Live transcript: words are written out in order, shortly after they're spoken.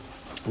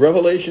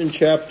Revelation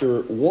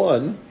chapter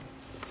 1.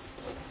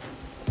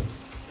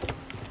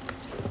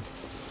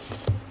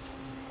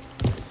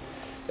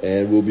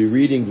 And we'll be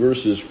reading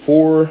verses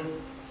 4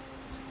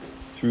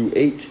 through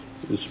 8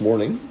 this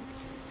morning.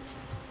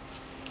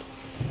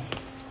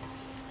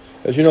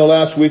 As you know,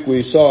 last week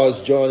we saw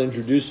as John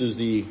introduces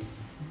the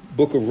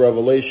book of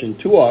Revelation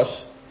to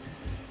us,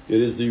 it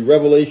is the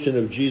revelation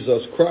of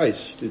Jesus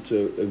Christ. It's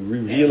a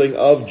revealing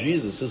of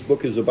Jesus. This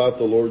book is about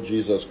the Lord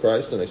Jesus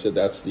Christ, and I said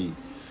that's the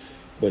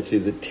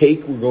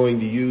take we're going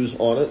to use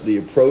on it. The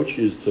approach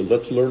is to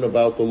let's learn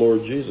about the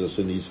Lord Jesus,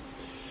 and these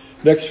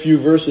next few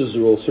verses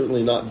will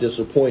certainly not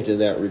disappoint in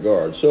that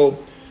regard.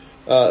 So,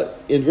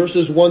 in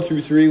verses 1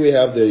 through 3, we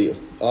have the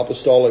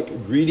apostolic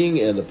greeting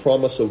and the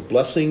promise of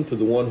blessing to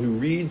the one who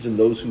reads and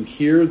those who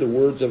hear the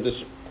words of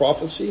this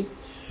prophecy,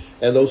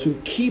 and those who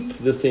keep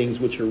the things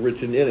which are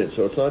written in it.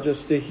 So it's not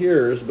just the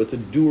hearers, but the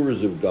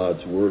doers of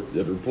God's word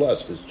that are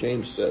blessed, as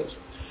James says.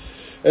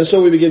 And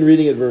so we begin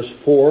reading at verse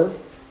 4.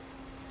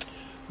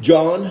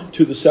 John,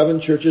 to the 7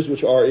 churches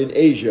which are in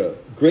Asia,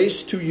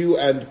 grace to you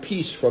and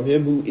peace from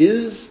him who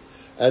is,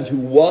 and who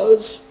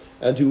was,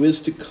 and who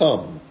is to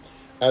come,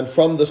 and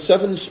from the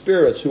 7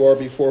 spirits who are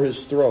before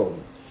his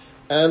throne,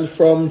 and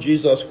from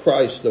Jesus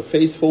Christ, the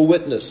faithful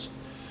witness,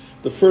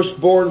 the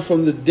firstborn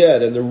from the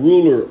dead, and the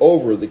ruler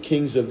over the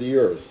kings of the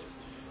earth.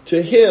 To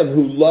him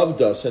who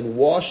loved us and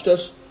washed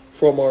us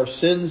from our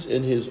sins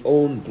in his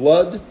own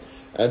blood,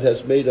 and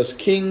has made us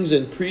kings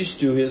and priests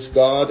to his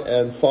God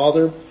and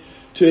Father,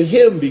 to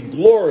him be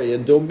glory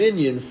and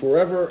dominion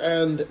forever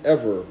and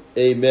ever.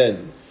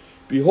 Amen.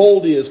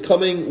 Behold, he is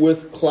coming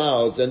with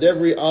clouds, and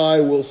every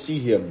eye will see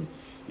him,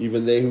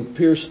 even they who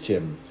pierced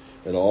him,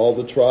 and all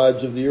the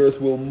tribes of the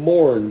earth will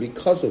mourn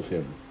because of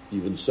him.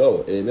 Even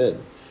so, amen.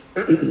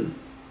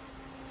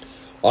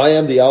 I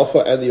am the Alpha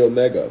and the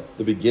Omega,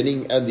 the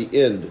beginning and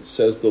the end,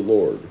 says the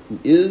Lord, who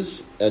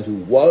is, and who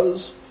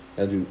was,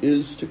 and who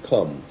is to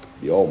come,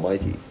 the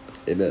Almighty.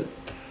 Amen.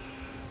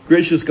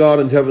 Gracious God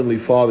and Heavenly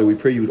Father, we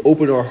pray you would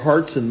open our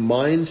hearts and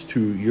minds to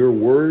your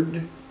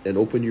word, and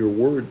open your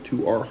word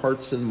to our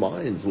hearts and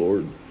minds,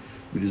 Lord.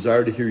 We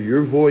desire to hear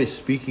your voice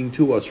speaking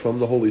to us from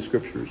the Holy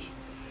Scriptures.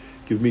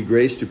 Give me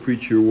grace to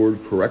preach your word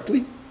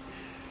correctly,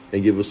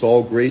 and give us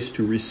all grace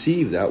to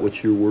receive that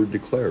which your word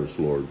declares,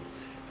 Lord.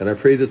 And I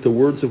pray that the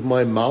words of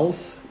my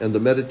mouth and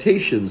the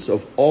meditations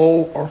of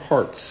all our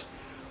hearts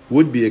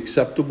would be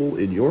acceptable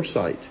in your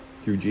sight,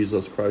 through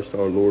Jesus Christ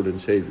our Lord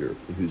and Savior,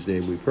 in whose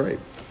name we pray.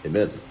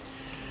 Amen.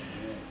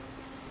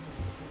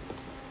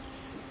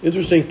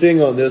 Interesting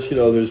thing on this,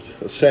 there's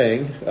a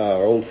saying,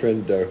 our old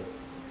friend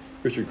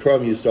Richard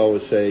Crum used to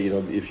always say,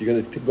 if you're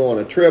going to go on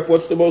a trip,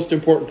 what's the most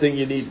important thing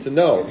you need to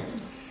know?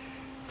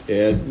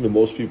 And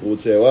most people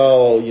would say,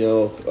 well,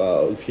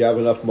 if you have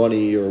enough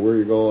money or where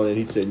you're going, and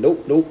he'd say,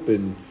 nope,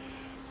 and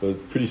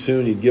pretty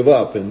soon he'd give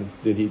up, and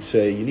then he'd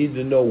say, you need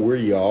to know where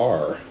you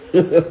are.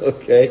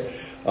 Okay?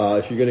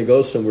 If you're going to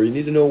go somewhere, you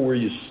need to know where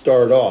you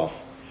start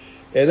off.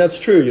 And that's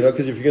true,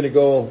 because if you're going to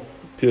go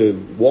to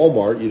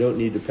Walmart, you don't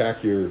need to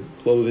pack your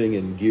clothing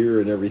and gear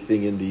and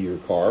everything into your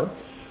car.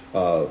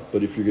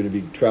 But if you're going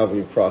to be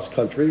traveling across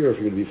country, or if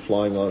you're going to be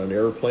flying on an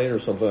airplane or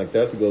something like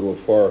that to go to a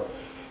far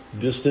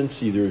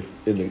distance, either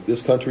in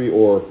this country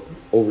or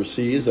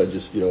overseas,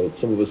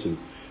 some of us have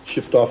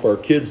shipped off our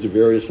kids to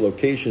various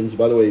locations.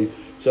 By the way,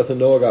 Seth and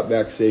Noah got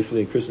back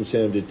safely, and Chris and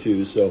Sam did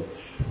too. So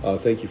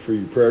thank you for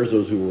your prayers,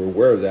 those who were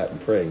aware of that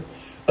and praying.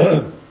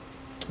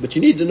 But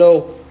you need to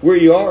know where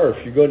you are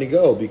if you're going to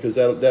go, because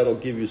that'll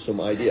give you some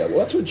idea. Well,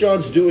 that's what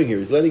John's doing here.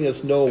 He's letting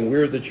us know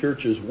where the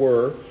churches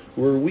were,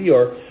 where we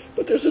are.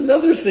 But there's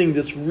another thing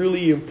that's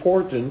really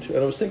important, and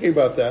I was thinking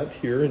about that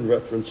here in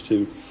reference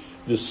to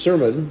this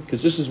sermon,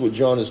 because this is what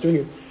John is doing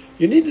here.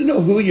 You need to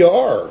know who you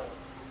are.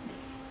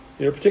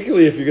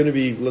 Particularly if you're going to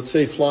be, let's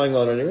say, flying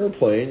on an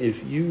airplane.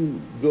 If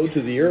you go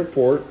to the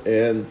airport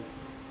and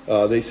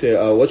they say,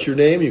 what's your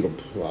name? You go,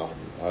 well,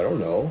 I don't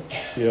know.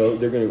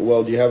 They're going to,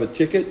 well, do you have a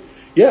ticket?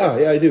 Yeah,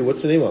 I do.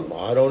 What's the name of them?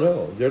 I don't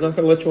know. They're not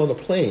going to let you on the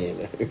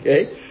plane,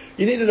 okay?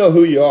 You need to know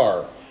who you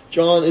are.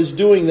 John is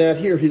doing that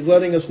here. He's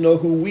letting us know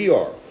who we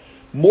are.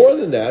 More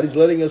than that, he's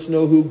letting us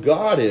know who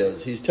God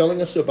is. He's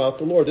telling us about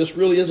the Lord. This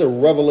really is a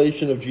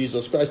revelation of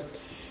Jesus Christ.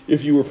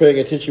 If you were paying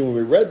attention when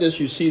we read this,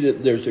 you see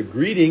that there's a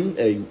greeting,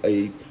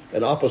 an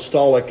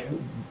apostolic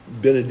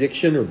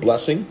benediction or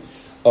blessing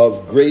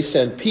of grace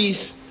and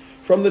peace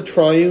from the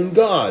triune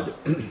God.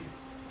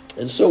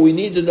 And so we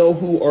need to know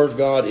who our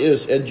God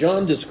is. And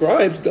John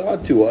describes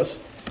God to us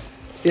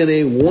in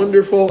a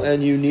wonderful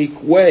and unique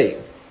way.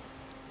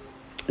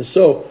 And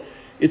so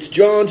it's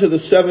John to the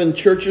 7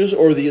 churches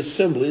or the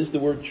assemblies. The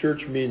word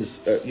church means,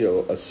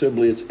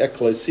 assembly. It's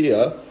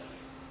ekklesia.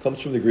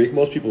 Comes from the Greek.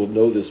 Most people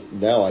know this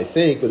now, I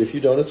think, but if you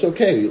don't, it's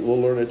okay.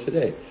 We'll learn it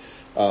today.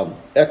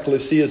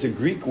 Ekklesia is a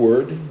Greek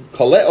word.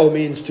 Kaleo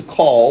means to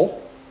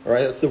call. All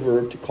right, that's the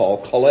verb to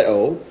call.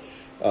 Kaleo.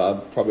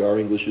 Probably our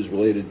English is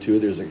related to it.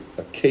 There's a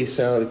K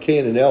sound, a K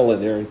and an L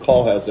in there, and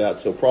call has that,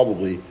 so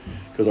probably,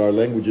 because our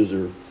languages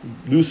are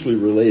loosely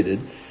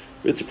related,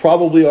 it's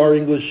probably our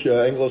English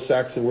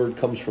Anglo-Saxon word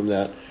comes from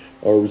that.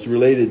 or was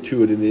related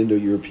to it in the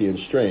Indo-European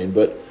strain.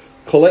 But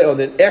kaleo, and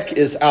then ek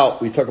is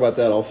out. We talk about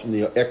that also in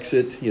the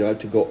exit,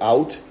 to go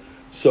out.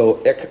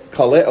 So ek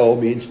kaleo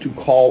means to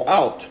call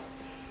out.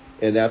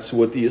 And that's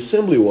what the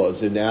assembly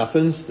was. In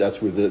Athens,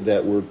 that's where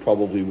that word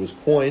probably was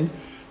coined.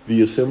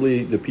 The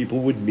assembly, the people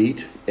would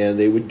meet, and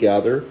they would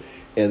gather,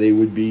 and they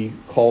would be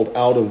called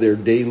out of their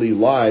daily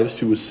lives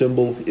to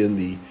assemble in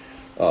the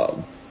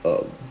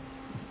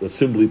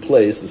assembly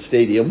place, the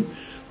stadium,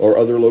 or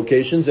other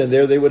locations, and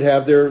there they would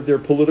have their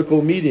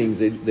political meetings.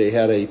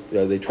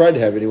 They tried to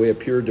have anyway a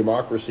pure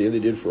democracy, and they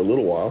did for a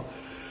little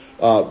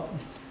while.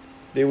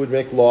 They would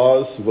make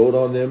laws, vote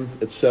on them,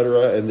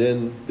 etc., and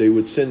then they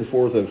would send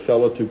forth a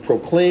fellow to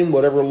proclaim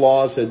whatever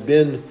laws had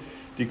been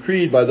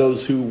decreed by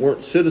those who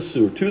weren't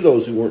citizens, or to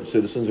those who weren't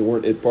citizens and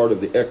weren't a part of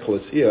the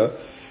ecclesia,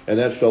 and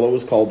that fellow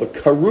was called the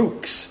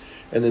karux.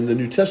 And in the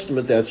New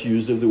Testament, that's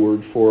used of the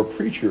word for a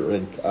preacher,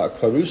 and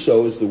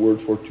karuso is the word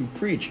for to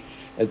preach.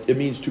 It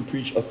means to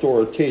preach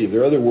authoritative.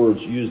 There are other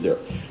words used there.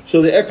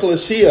 So the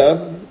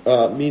ecclesia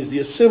means the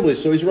assembly.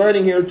 So he's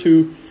writing here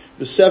to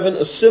the 7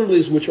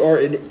 assemblies which are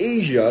in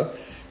Asia,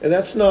 and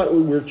that's not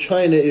where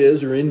China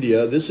is or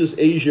India. This is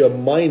Asia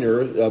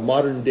Minor,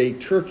 modern-day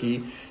Turkey,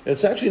 and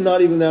it's actually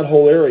not even that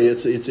whole area.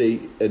 It's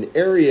an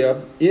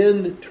area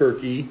in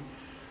Turkey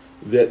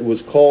that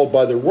was called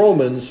by the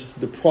Romans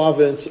the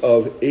province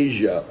of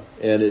Asia,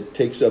 and it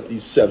takes up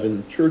these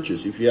 7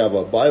 churches. If you have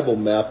a Bible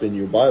map in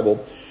your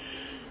Bible,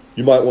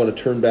 you might want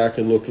to turn back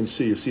and look and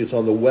see. You see it's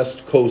on the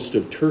west coast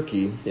of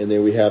Turkey, and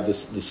there we have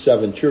the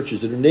 7 churches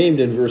that are named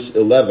in verse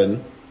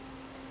 11.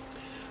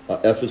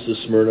 Ephesus,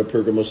 Smyrna,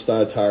 Pergamos,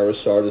 Thyatira,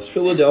 Sardis,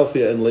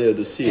 Philadelphia, and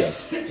Laodicea.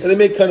 And they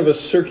make kind of a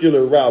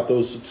circular route.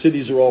 Those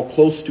cities are all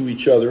close to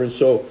each other, and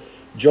so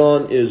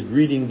John is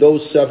greeting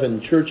those 7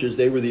 churches.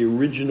 They were the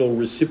original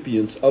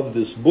recipients of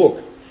this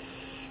book.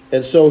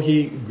 And so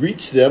he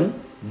greets them,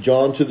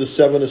 John, to the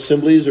 7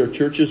 assemblies or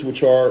churches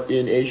which are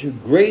in Asia.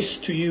 Grace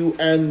to you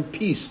and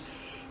peace.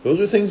 Those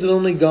are things that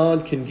only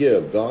God can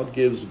give. God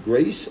gives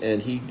grace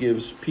and he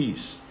gives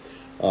peace.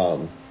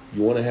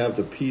 You want to have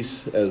the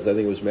peace, as I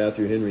think it was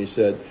Matthew Henry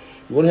said,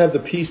 you want to have the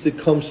peace that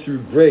comes through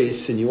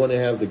grace, and you want to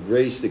have the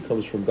grace that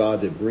comes from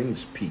God that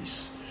brings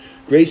peace.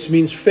 Grace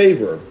means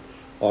favor,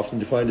 often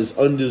defined as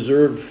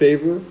undeserved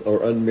favor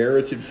or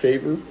unmerited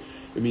favor.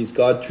 It means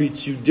God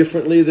treats you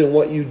differently than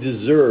what you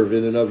deserve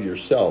in and of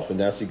yourself, and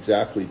that's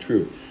exactly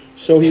true.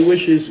 So he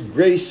wishes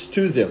grace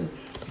to them.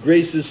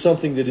 Grace is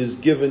something that is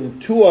given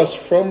to us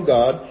from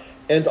God,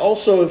 and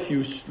also if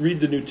you read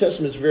the New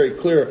Testament, it's very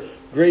clear,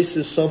 grace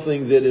is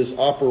something that is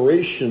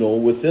operational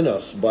within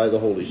us by the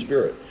Holy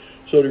Spirit.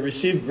 So to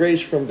receive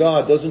grace from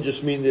God doesn't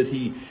just mean that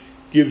he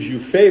gives you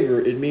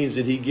favor, it means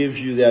that he gives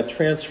you that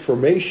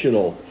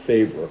transformational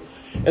favor.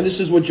 And this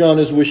is what John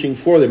is wishing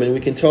for them. And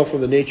we can tell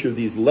from the nature of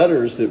these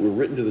letters that were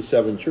written to the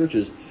 7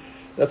 churches,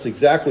 that's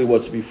exactly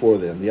what's before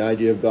them. The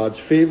idea of God's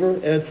favor,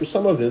 and for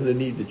some of them, the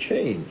need to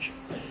change.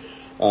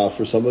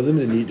 For some of them,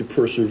 the need to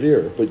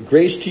persevere. But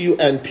grace to you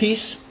and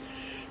peace.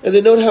 And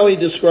then note how he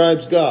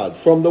describes God.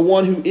 From the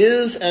one who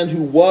is and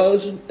who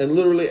was, and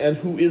literally, and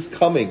who is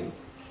coming.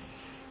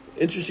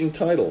 Interesting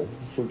title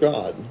for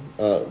God.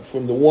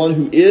 From the one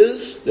who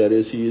is, that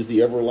is, he is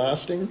the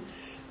everlasting,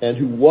 and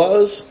who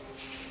was,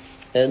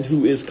 and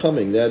who is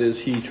coming. That is,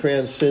 he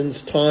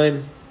transcends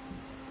time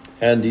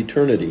and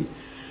eternity.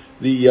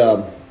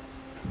 The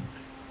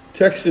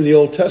text in the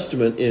Old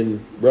Testament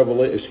in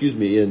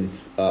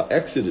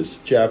Exodus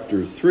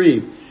chapter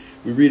 3,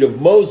 we read of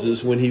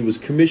Moses when he was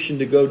commissioned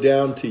to go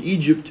down to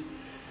Egypt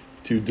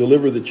to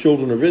deliver the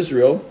children of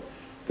Israel.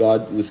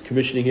 God was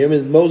commissioning him,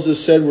 and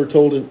Moses said, we're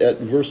told at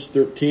verse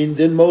 13,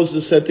 then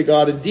Moses said to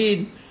God,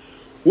 indeed,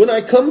 when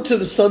I come to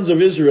the sons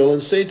of Israel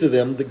and say to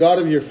them, the God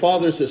of your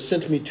fathers has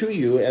sent me to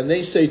you, and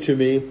they say to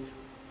me,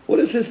 what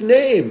is his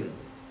name?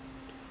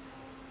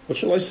 What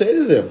shall I say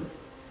to them?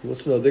 He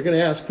wants to know. They're going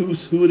to ask who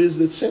it is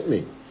that sent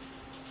me.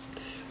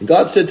 And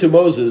God said to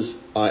Moses,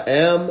 I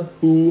am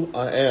who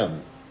I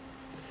am.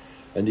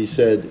 And he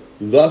said,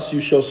 thus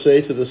you shall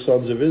say to the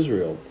sons of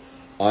Israel,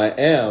 I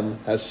am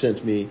has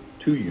sent me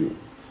to you.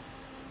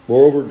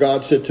 Moreover,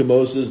 God said to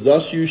Moses,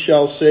 thus you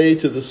shall say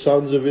to the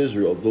sons of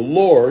Israel, the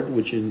Lord,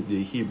 which in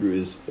the Hebrew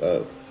is,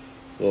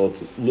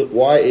 it's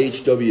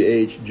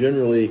YHWH.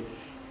 Generally,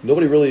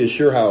 nobody really is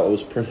sure how it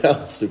was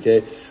pronounced,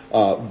 okay?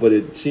 But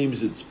it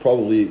seems it's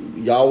probably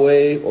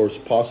Yahweh or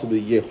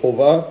possibly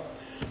Yehovah.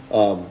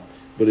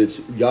 But it's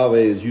Yahweh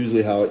is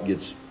usually how it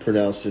gets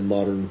pronounced in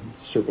modern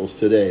circles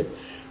today.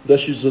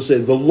 Thus you shall say,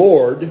 the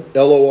Lord,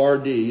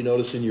 L-O-R-D. You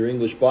notice in your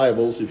English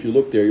Bibles, if you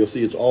look there, you'll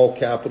see it's all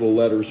capital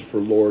letters for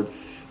Lord.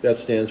 That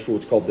stands for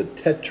what's called the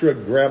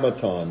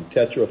Tetragrammaton.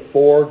 Tetra,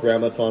 4,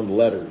 grammaton,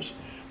 letters.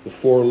 The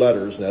 4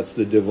 letters, and that's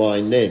the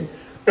divine name.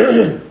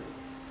 Yahweh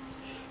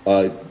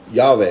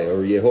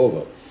or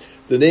Yehovah.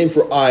 The name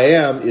for I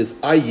am is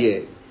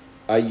Aye.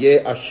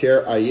 Aye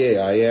Asher Aye.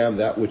 I am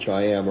that which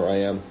I am, or I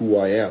am who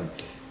I am.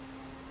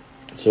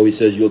 So he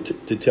says you'll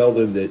to tell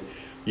them that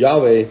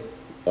Yahweh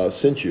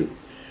sent you.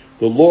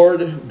 the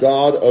Lord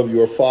God of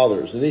your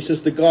fathers. And he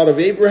says, the God of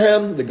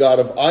Abraham, the God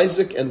of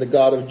Isaac, and the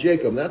God of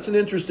Jacob. That's an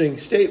interesting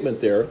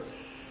statement there,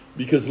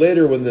 because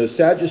later when the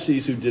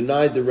Sadducees, who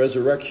denied the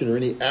resurrection or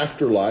any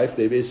afterlife,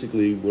 they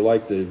basically were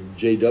like the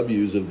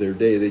JWs of their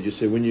day. They just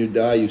said, when you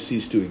die, you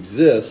cease to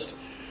exist.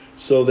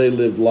 So they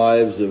lived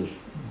lives of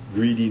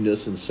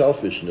greediness and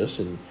selfishness,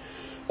 and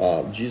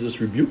Jesus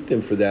rebuked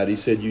them for that. He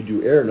said, you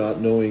do err, not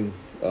knowing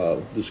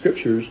the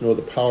scriptures, nor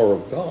the power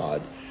of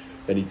God.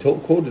 And he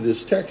quoted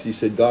this text. He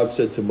said, God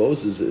said to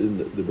Moses in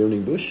the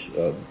burning bush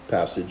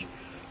passage,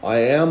 I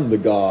am the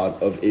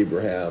God of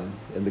Abraham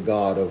and the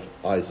God of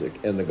Isaac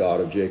and the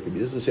God of Jacob. He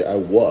doesn't say I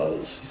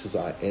was. He says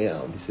I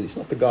am. He said he's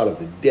not the God of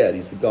the dead.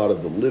 He's the God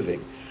of the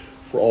living.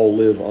 For all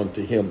live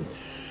unto him.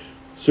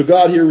 So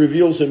God here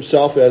reveals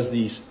himself as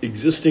the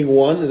existing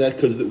one, and that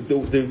because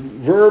the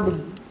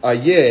verb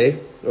ayeh,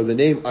 or the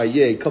name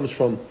ayeh, comes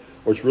from,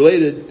 or it's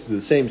related to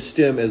the same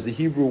stem as the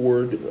Hebrew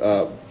word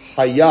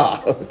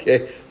hayah.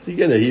 Okay, so you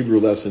get a Hebrew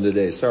lesson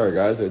today. Sorry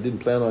guys, I didn't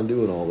plan on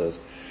doing all this.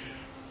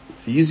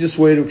 It's the easiest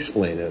way to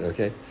explain it,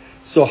 okay?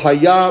 So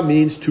hayah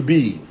means to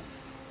be.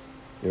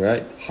 All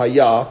right?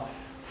 Hayah.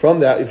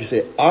 From that, if you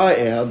say I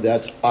am,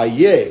 that's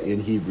ayeh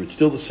in Hebrew. It's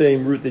still the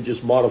same root, they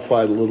just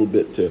modified a little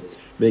bit to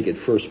make it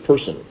first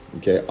person.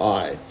 Okay?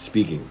 I,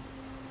 speaking.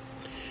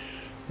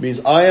 It means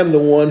I am the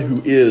one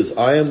who is.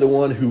 I am the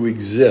one who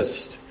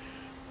exists.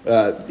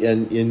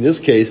 And in this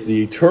case,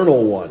 the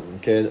eternal one.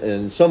 Okay? And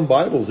in some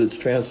Bibles, it's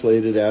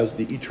translated as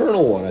the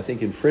eternal one. I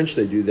think in French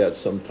they do that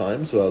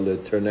sometimes,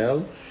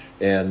 l'éternel.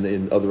 And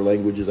in other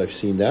languages I've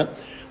seen that.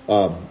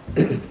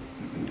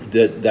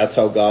 That's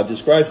how God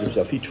describes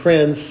himself. He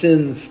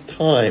transcends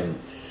time.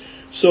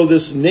 So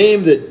this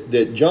name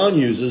that John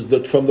uses,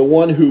 that from the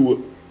one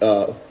who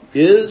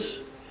is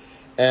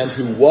and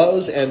who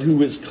was and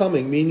who is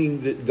coming,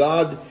 meaning that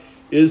God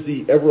is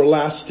the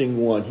everlasting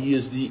one. He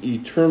is the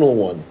eternal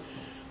one.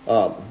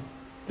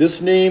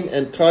 This name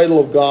and title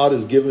of God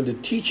is given to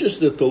teach us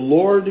that the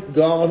Lord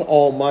God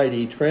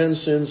Almighty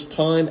transcends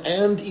time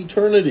and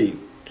eternity.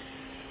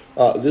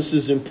 This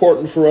is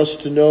important for us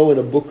to know in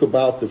a book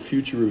about the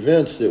future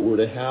events that were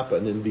to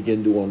happen and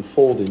begin to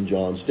unfold in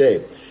John's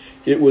day.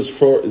 It was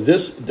for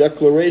this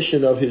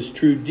declaration of his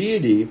true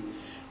deity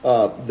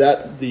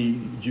that the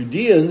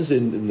Judeans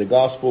in the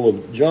Gospel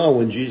of John,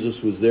 when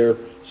Jesus was there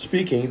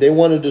speaking, they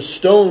wanted to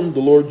stone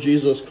the Lord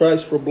Jesus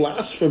Christ for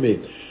blasphemy.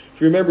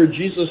 If you remember,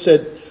 Jesus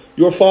said,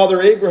 your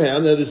father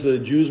Abraham, that is the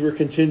Jews were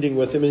contending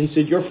with him, and he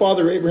said, your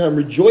father Abraham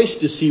rejoiced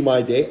to see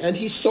my day, and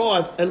he saw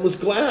it and was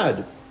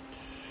glad.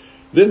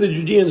 Then the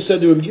Judeans said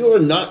to him, you are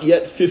not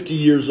yet 50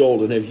 years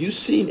old, and have you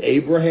seen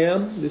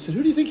Abraham? They said,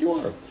 who do you think you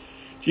are?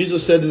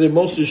 Jesus said to them,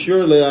 most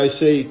assuredly I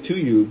say to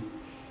you,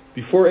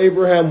 before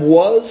Abraham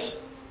was,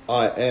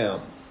 I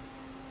am.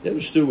 They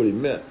understood what he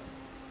meant.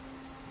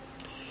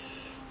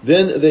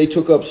 Then they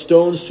took up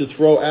stones to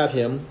throw at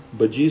him,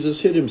 but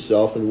Jesus hid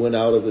himself and went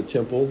out of the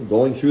temple,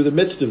 going through the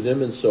midst of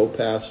them, and so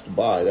passed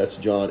by. That's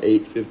John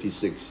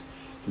 8:56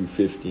 through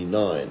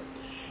 59. He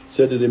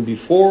said to them,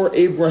 before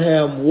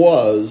Abraham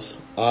was,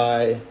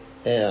 I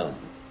am.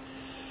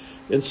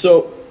 And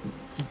so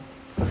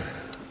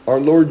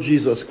our Lord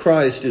Jesus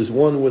Christ is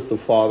one with the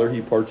Father.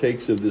 He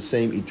partakes of the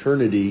same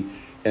eternity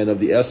and of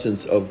the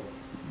essence of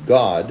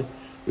God.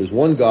 There's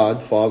one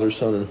God, Father,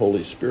 Son, and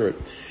Holy Spirit.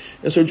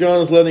 And so John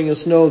is letting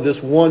us know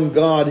this one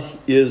God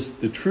is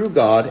the true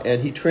God,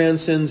 and he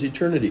transcends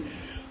eternity.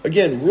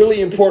 Again,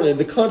 really important in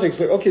the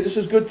context, like, okay, this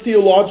is good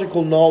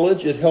theological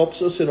knowledge. It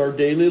helps us in our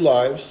daily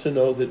lives to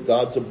know that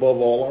God's above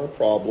all our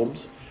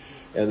problems,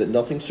 and that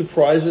nothing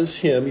surprises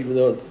him, even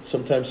though it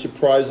sometimes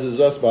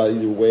surprises us by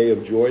either way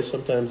of joy,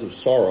 sometimes of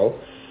sorrow.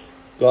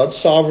 God's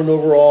sovereign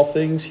over all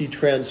things. He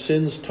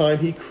transcends time.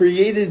 He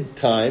created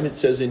time. It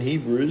says in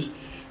Hebrews,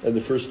 in the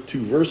first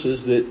two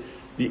verses, that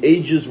the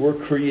ages were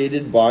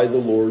created by the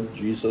Lord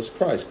Jesus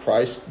Christ.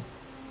 Christ,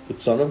 the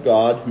Son of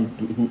God,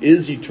 who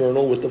is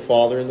eternal with the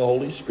Father and the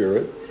Holy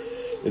Spirit,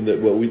 in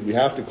what we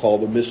have to call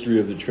the mystery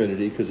of the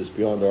Trinity, because it's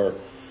beyond our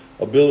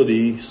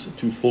abilities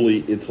to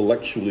fully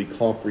intellectually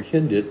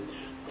comprehend it.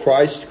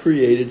 Christ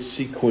created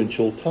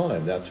sequential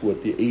time. That's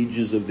what the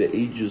ages of the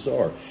ages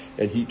are.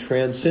 And he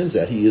transcends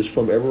that. He is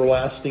from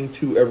everlasting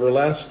to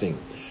everlasting.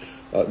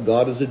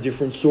 God is a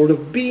different sort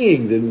of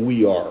being than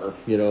we are.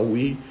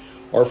 We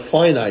are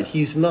finite.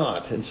 He's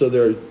not. And so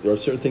there are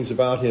certain things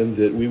about him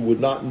that we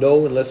would not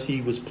know unless he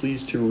was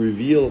pleased to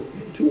reveal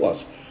to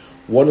us.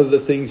 One of the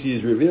things he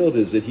has revealed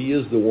is that he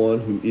is the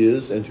one who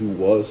is and who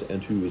was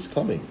and who is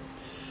coming.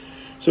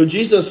 So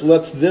Jesus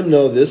lets them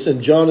know this, and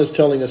John is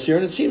telling us here,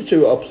 and it seems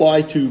to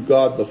apply to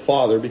God the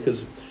Father,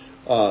 because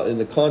in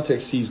the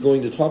context he's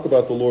going to talk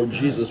about the Lord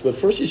Jesus. But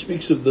first he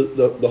speaks of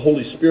the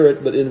Holy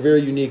Spirit, but in a very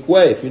unique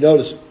way. If you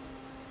notice, it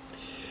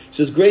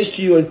says, grace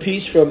to you and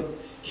peace from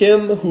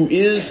him who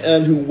is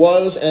and who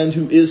was and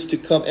who is to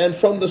come, and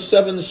from the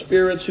seven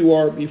spirits who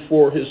are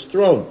before his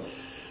throne.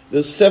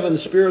 The seven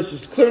spirits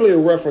is clearly a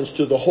reference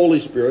to the Holy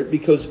Spirit,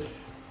 because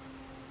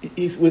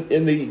he's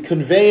in the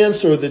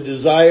conveyance or the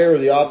desire or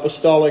the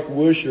apostolic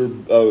wish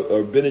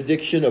or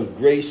benediction of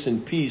grace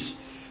and peace.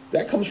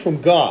 That comes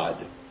from God.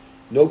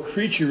 No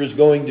creature is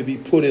going to be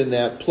put in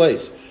that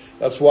place.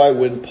 That's why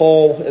when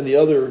Paul and the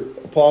other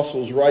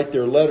apostles write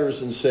their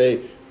letters and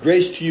say,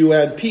 grace to you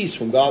and peace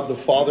from God the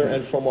Father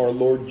and from our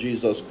Lord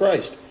Jesus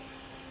Christ,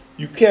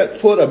 you can't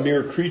put a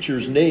mere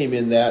creature's name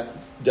in that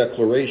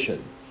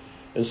declaration.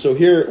 And so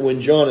here,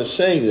 when John is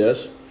saying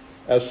this,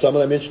 as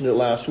someone, I mentioned it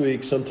last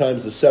week,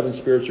 sometimes the seven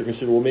spirits are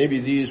considered, well, maybe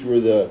these were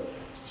the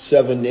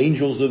seven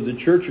angels of the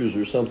churches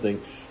or something.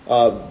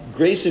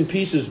 Grace and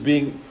peace is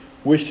being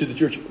wished to the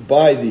church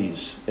by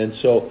these. And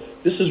so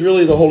this is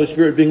really the Holy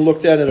Spirit being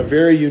looked at in a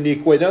very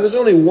unique way. Now, there's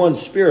only one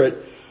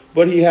Spirit,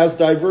 but he has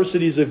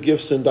diversities of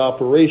gifts and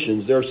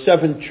operations. There are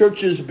seven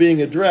churches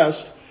being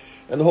addressed,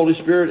 and the Holy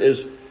Spirit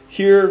is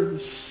here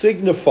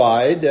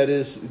signified, that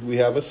is, we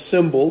have a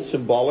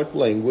symbolic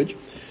language,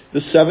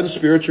 the seven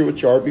spirits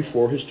which are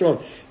before his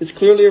throne. It's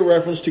clearly a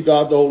reference to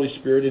God the Holy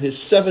Spirit in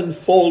his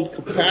sevenfold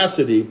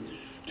capacity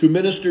to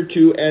minister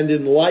to and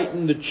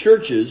enlighten the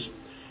churches,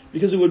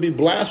 because it would be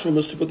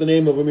blasphemous to put the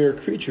name of a mere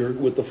creature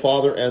with the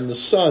Father and the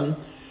Son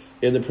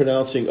in the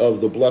pronouncing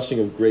of the blessing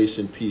of grace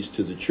and peace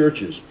to the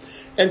churches.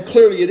 And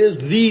clearly it is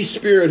the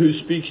Spirit who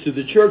speaks to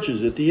the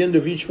churches. At the end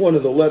of each one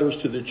of the letters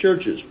to the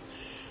churches,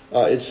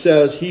 it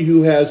says, he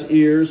who has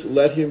ears,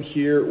 let him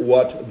hear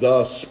what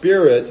the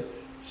Spirit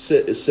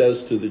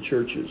says to the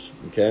churches.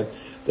 Okay?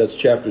 That's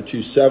chapter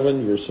 2,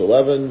 7, verse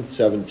 11,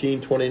 17,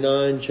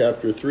 29,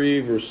 chapter 3,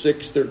 verse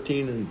 6,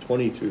 13, and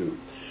 22.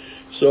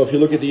 So if you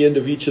look at the end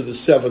of each of the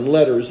seven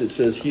letters, it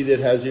says, he that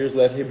has ears,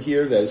 let him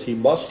hear. That is, he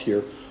must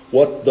hear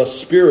what the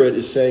Spirit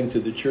is saying to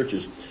the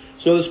churches.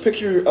 So this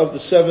picture of the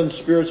seven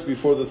spirits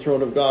before the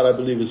throne of God, I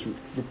believe, is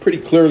pretty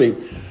clearly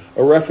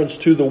a reference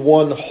to the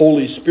one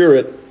Holy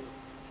Spirit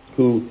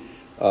who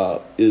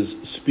is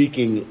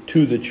speaking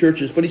to the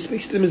churches, but he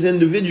speaks to them as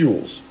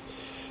individuals.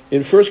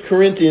 In 1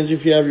 Corinthians,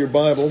 if you have your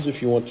Bibles,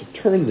 if you want to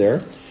turn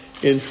there,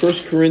 in 1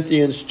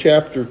 Corinthians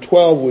chapter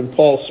 12, when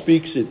Paul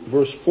speaks at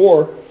verse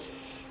 4,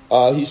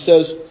 he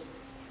says,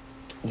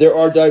 there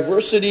are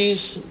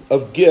diversities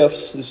of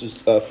gifts. This is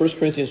 1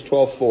 Corinthians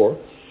 12:4.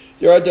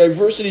 There are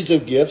diversities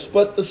of gifts,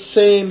 but the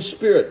same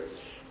Spirit.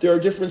 There are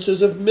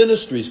differences of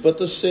ministries, but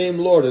the same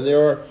Lord. And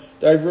there are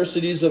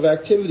diversities of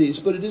activities,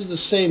 but it is the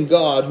same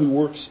God who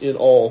works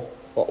all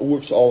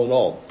in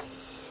all.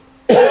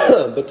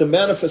 But the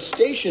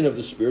manifestation of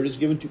the Spirit is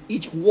given to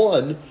each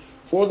one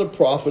for the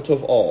profit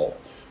of all.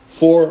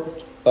 For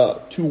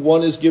to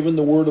one is given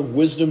the word of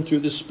wisdom through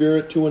the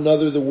Spirit, to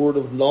another the word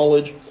of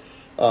knowledge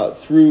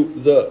through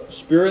the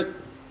Spirit,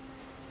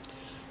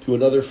 to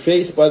another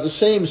faith by the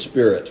same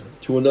Spirit,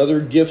 to another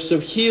gifts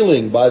of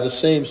healing by the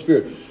same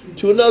Spirit,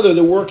 to another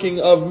the working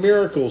of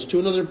miracles, to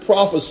another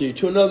prophecy,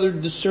 to another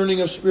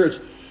discerning of spirits,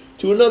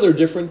 to another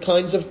different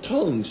kinds of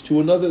tongues, to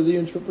another the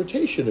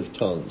interpretation of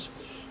tongues.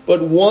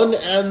 But one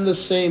and the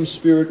same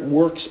Spirit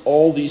works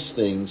all these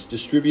things,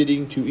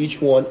 distributing to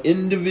each one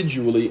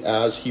individually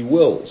as he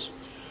wills.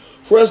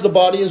 For as the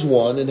body is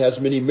one and has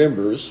many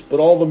members, but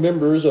all the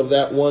members of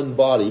that one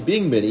body,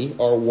 being many,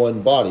 are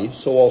one body,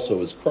 so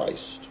also is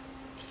Christ.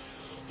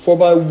 For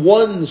by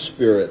one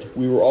Spirit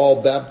we were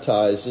all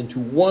baptized into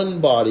one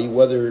body,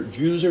 whether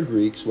Jews or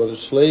Greeks, whether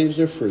slaves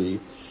or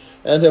free,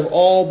 and have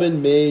all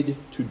been made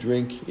to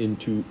drink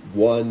into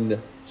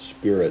one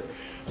Spirit.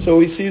 So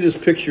we see this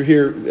picture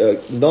here,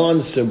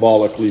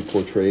 non-symbolically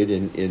portrayed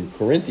in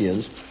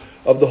Corinthians,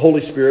 of the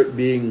Holy Spirit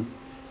being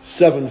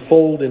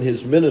sevenfold in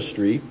his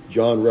ministry.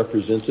 John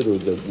represents it, or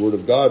the Word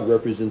of God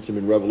represents him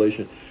in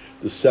Revelation,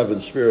 the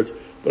seven spirits.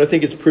 But I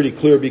think it's pretty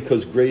clear,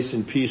 because grace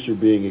and peace are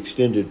being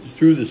extended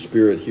through the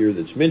Spirit here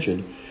that's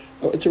mentioned.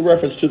 It's a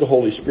reference to the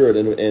Holy Spirit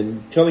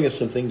and telling us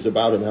some things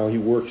about him, how he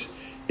works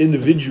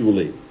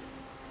individually.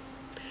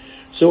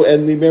 So,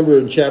 and remember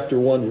in chapter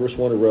 1, verse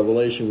 1 of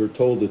Revelation, we're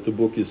told that the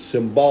book is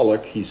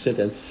symbolic. He sent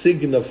and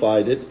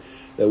signified it.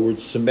 That word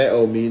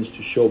semeo means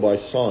to show by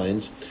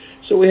signs.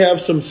 So we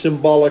have some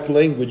symbolic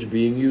language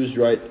being used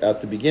right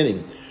at the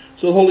beginning.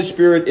 So the Holy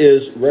Spirit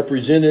is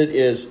represented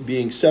as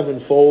being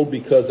sevenfold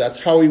because that's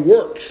how he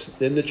works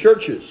in the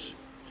churches.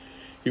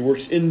 He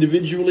works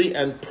individually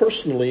and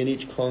personally in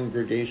each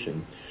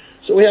congregation.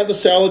 So we have the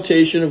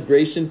salutation of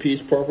grace and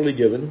peace properly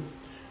given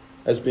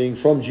as being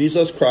from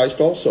Jesus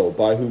Christ also,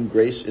 by whom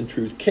grace and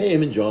truth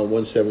came. In John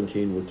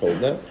 1:17 we're told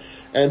that.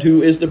 And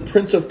who is the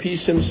Prince of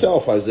Peace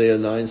himself, Isaiah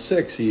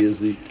 9:6. He is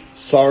the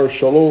Sar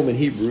Shalom in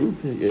Hebrew.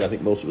 I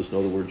think most of us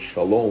know the word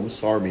shalom.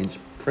 Sar means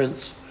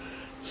prince.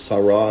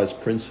 Sarah is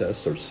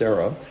princess, or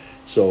Sarah.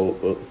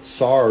 So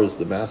Sar is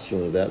the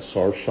masculine of that.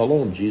 Sar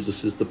Shalom.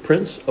 Jesus is the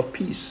Prince of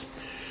Peace.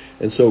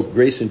 And so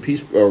grace and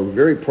peace are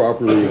very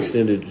properly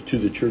extended to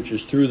the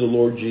churches through the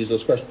Lord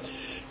Jesus Christ.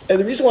 And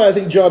the reason why I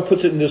think John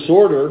puts it in this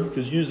order,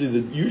 because usually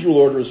the usual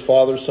order is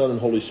Father, Son, and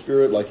Holy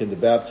Spirit, like in the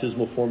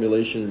baptismal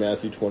formulation in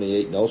Matthew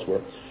 28 and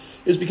elsewhere,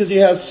 is because he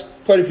has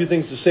quite a few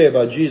things to say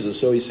about Jesus,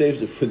 so he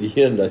saves it for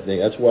the end, I think.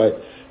 That's why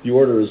the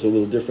order is a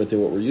little different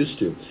than what we're used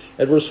to.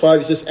 At verse 5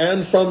 he says,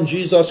 and from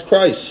Jesus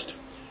Christ,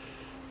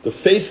 the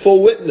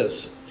faithful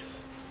witness.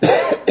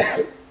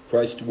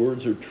 Christ's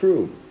words are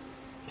true.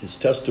 His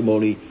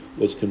testimony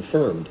was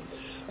confirmed.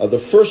 the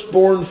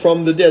firstborn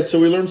from the dead. So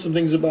we learn some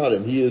things about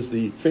him. He is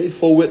the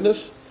faithful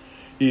witness.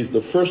 He's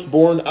the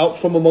firstborn out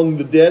from among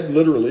the dead,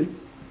 literally.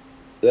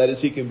 That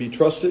is, he can be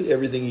trusted.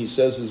 Everything he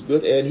says is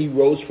good. And he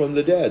rose from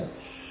the dead.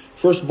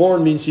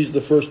 Firstborn means he's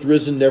the first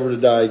risen, never to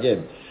die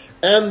again.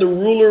 And the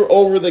ruler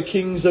over the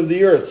kings of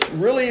the earth. It's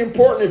really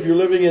important if you're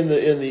living in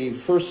the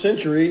first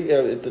century,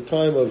 at the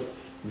time of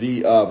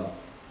the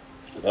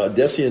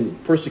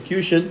Decian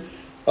persecution.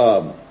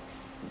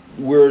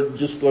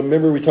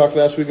 Remember we talked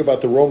last week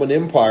about the Roman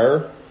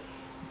Empire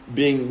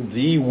being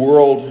the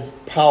world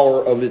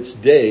power of its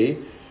day,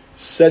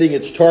 setting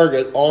its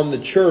target on the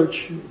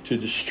church to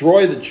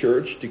destroy the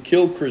church, to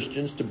kill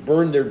Christians, to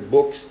burn their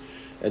books,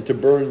 and to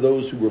burn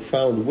those who were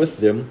found with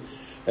them.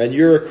 And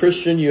you're a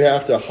Christian, you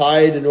have to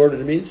hide in order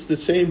to meet. The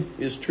same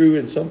is true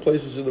in some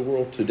places in the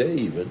world today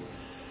even.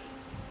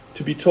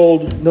 To be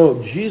told,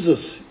 no,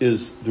 Jesus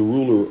is the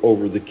ruler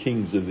over the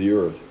kings of the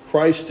earth.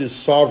 Christ is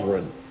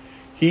sovereign.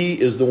 He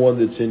is the one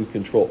that's in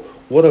control.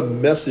 What a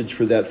message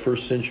for that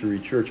first century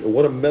church. And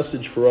what a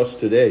message for us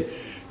today.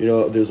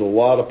 There's a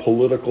lot of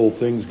political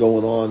things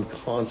going on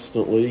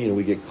constantly.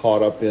 We get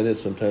caught up in it.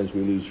 Sometimes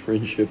we lose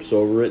friendships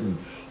over it. And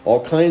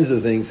all kinds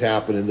of things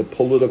happen in the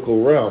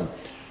political realm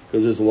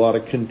because there's a lot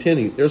of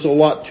contending. There's a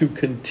lot to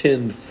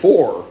contend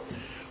for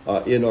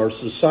in our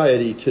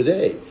society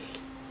today.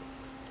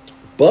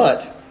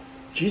 But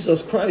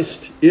Jesus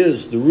Christ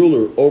is the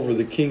ruler over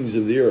the kings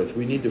of the earth.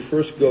 We need to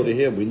first go to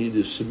him. We need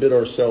to submit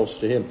ourselves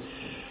to him.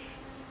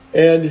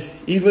 And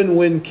even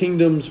when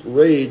kingdoms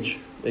rage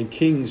and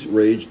kings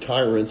rage,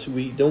 tyrants,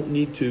 we don't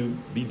need to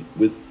be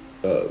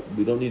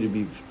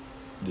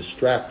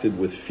distracted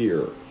with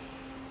fear.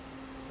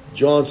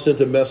 God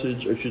sent a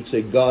message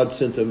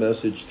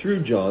through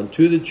John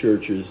to the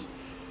churches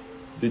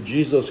that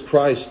Jesus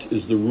Christ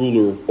is the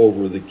ruler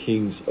over the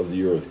kings of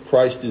the earth.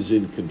 Christ is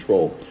in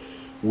control.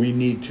 We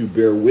need to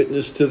bear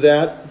witness to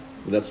that.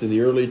 And that's in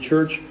the early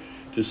church.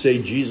 To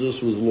say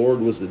Jesus was Lord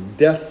was a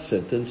death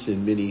sentence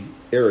in many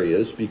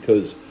areas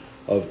because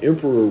of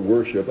emperor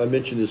worship. I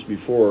mentioned this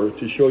before.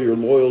 To show your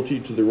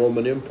loyalty to the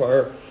Roman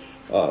Empire,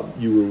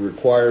 you were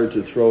required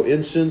to throw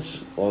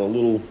incense on a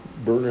little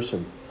burner,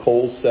 some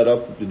coals set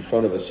up in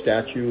front of a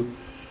statue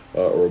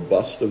or a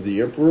bust of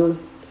the emperor.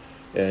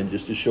 And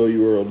just to show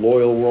you were a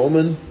loyal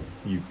Roman,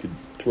 you could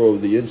throw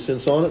the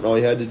incense on it. And all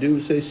you had to do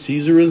was say,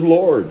 Caesar is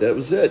Lord. That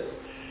was it.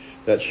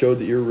 That showed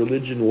that your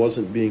religion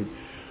wasn't being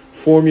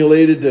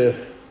formulated to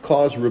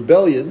cause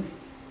rebellion.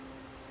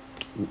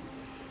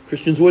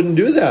 Christians wouldn't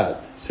do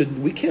that.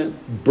 Said, we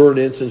can't burn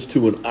incense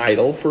to an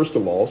idol, first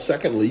of all.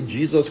 Secondly,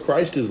 Jesus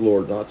Christ is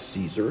Lord, not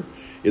Caesar,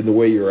 in the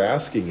way you're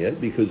asking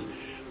it, because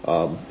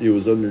it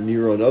was under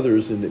Nero and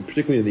others, and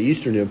particularly in the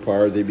Eastern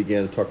Empire, they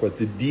began to talk about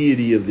the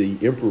deity of the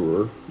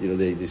emperor.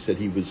 They said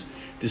he was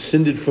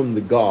descended from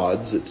the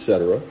gods,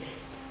 etc.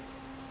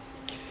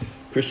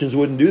 Christians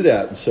wouldn't do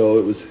that, and so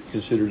it was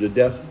considered a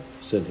death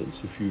sentence.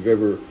 If you've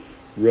ever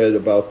read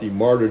about the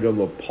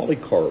martyrdom of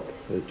Polycarp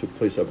that took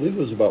place, I believe it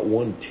was about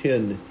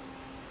 110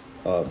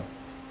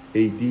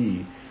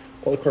 A.D.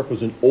 Polycarp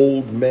was an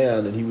old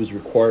man, and he was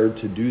required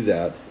to do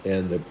that.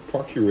 And the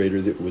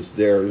procurator that was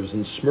there, it was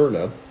in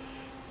Smyrna,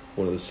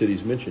 one of the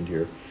cities mentioned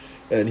here,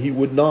 and he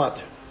would not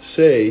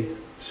say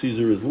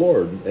Caesar is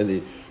Lord. And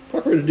the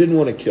procurator didn't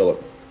want to kill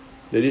him.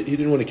 He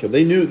didn't want to kill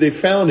him. They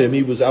found him.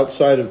 He was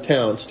outside of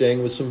town,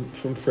 staying with some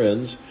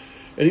friends,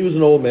 and he was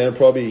an old man,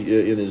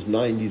 probably in his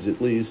 90s at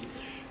least.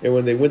 And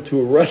when they went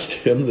to arrest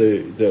him,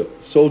 the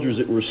soldiers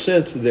that were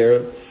sent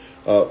there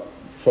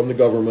from the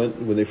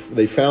government, when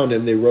they found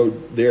him, they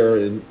rode there,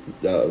 and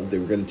they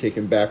were going to take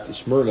him back to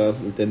Smyrna,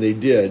 and they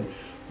did.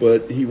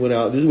 But he went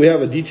out. We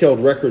have a detailed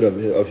record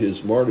of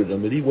his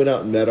martyrdom, but he went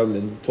out and met him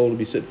and told him,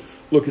 he said,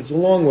 look, it's a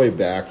long way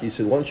back. He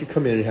said, why don't you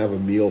come in and have a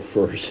meal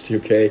first,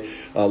 okay?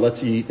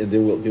 Let's eat, and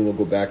then we'll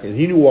go back. And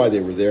he knew why they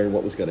were there and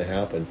what was going to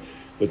happen.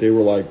 But they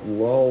were like,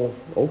 well,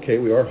 okay,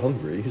 we are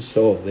hungry.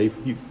 So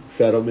he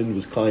fed them and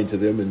was kind to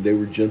them, and they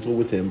were gentle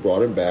with him,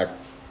 brought him back.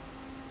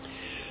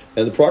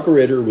 And the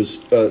procurator was,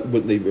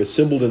 when they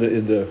assembled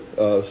in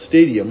the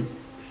stadium,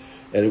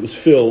 and it was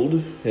filled,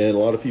 and a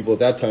lot of people at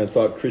that time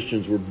thought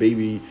Christians were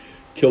baby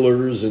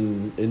killers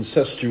and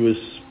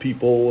incestuous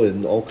people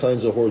and all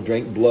kinds of horror,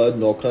 drank blood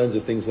and all kinds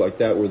of things like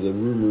that were the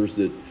rumors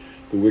that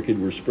the wicked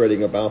were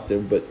spreading about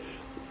them. But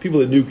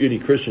people that knew any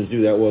Christians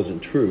knew that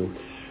wasn't true.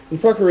 The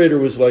procurator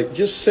was like,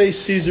 just say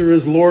Caesar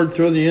is Lord,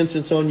 throw the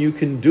incense on, you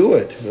can do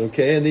it,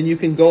 okay? And then you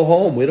can go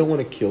home. We don't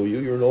want to kill you.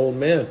 You're an old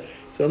man.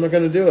 So I'm not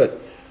going to do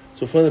it.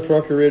 So finally the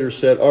procurator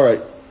said, all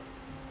right,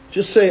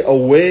 just say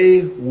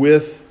away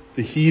with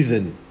the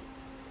heathen.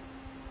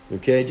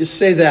 Okay, just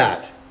say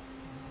that.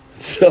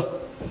 So,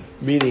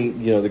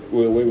 meaning,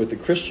 away with the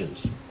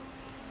Christians.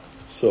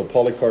 So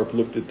Polycarp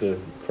looked at the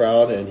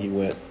crowd and he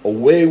went,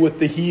 away with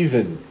the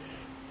heathen.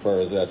 As far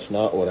as that's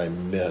not what I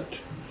meant.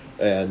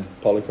 And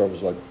Polycarp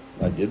was like,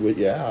 I did what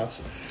you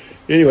asked.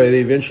 Anyway,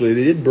 they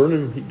did burn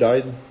him. He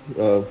died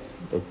a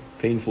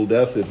painful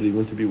death if he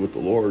went to be with the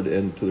Lord.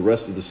 And to the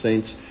rest of the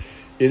saints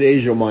in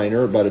Asia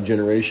Minor, about a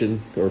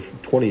generation or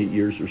 20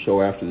 years or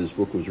so after this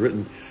book was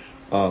written,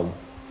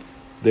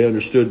 They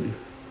understood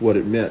what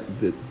it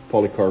meant that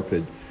Polycarp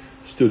had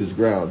stood his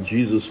ground.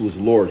 Jesus was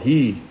Lord.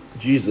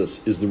 Jesus,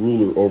 is the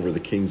ruler over the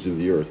kings of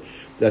the earth.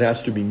 That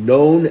has to be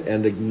known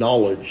and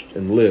acknowledged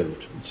and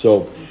lived.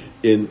 So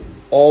in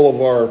all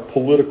of our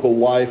political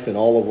life and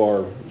all of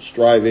our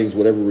strivings,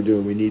 whatever we're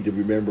doing, we need to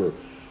remember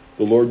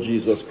the Lord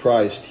Jesus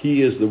Christ.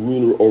 He is the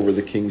ruler over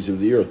the kings of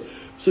the earth.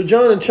 So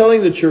John, in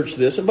telling the church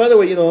this, and by the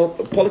way,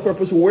 Polycarp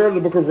was aware of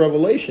the book of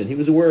Revelation. He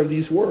was aware of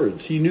these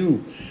words. He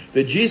knew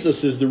that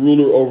Jesus is the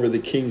ruler over the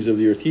kings of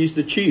the earth. He's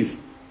the chief.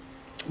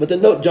 But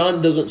then note,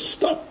 John doesn't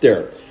stop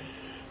there.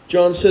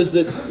 John says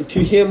that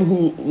to him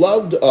who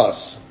loved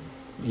us,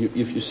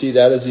 if you see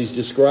that as he's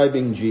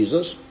describing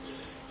Jesus,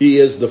 he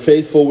is the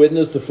faithful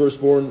witness, the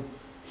firstborn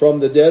from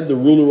the dead, the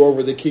ruler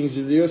over the kings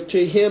of the earth.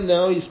 To him,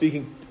 now he's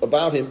speaking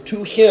about him,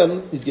 to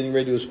him, he's getting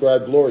ready to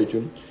ascribe glory to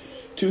him,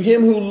 to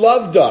him who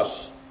loved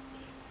us.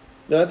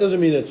 Now that doesn't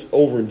mean it's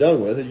over and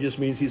done with. It just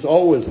means he's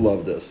always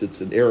loved us.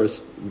 It's an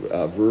aorist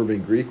verb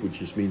in Greek, which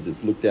just means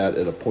it's looked at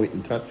a point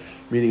in time,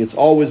 meaning it's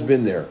always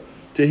been there.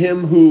 To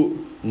him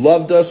who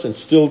loved us and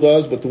still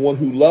does, but the one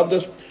who loved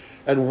us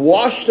and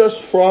washed us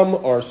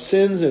from our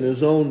sins in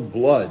his own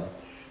blood.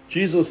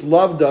 Jesus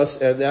loved us,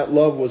 and that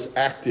love was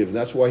active, and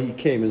that's why he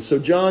came. And so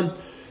John,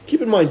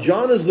 keep in mind,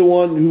 John is the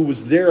one who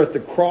was there at the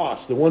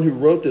cross. The one who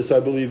wrote this, I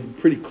believe,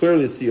 pretty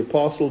clearly, it's the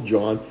Apostle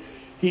John.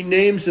 He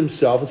names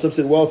himself, and some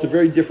said, well, it's a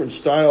very different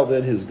style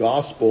than his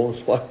gospel. And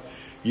it's like,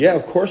 yeah,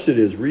 of course it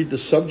is. Read the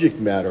subject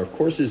matter. Of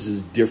course this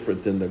is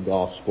different than the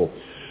gospel.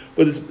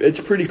 But it's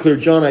pretty clear.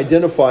 John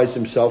identifies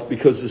himself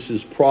because this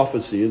is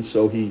prophecy, and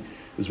so he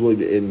is willing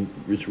to, and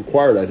it's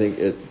required, I think,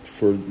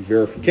 for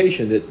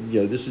verification that,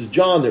 this is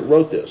John that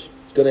wrote this.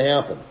 It's going to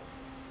happen.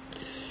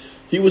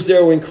 He was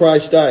there when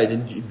Christ died,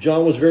 and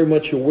John was very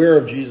much aware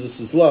of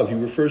Jesus' love. He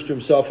refers to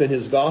himself in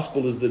his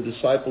gospel as the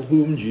disciple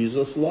whom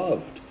Jesus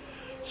loved.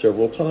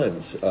 Several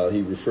times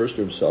he refers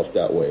to himself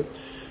that way.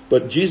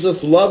 But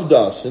Jesus loved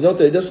us. And note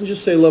that he doesn't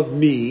just say love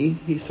me.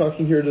 He's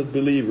talking here to the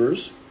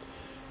believers,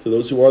 to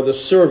those who are the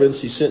servants.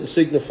 He sent and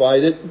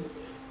signified it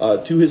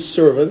to his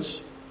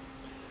servants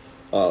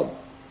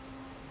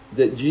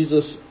that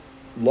Jesus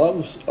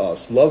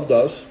loved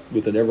us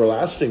with an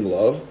everlasting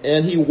love,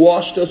 and he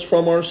washed us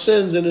from our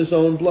sins in his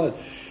own blood.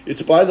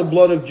 It's by the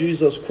blood of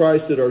Jesus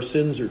Christ that our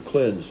sins are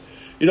cleansed.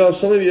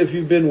 Some of you, if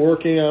you've been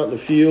working out in the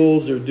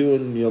fields or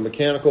doing,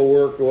 mechanical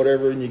work or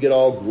whatever, and you get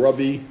all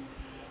grubby,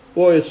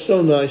 boy, it's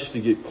so nice to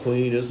get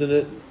clean, isn't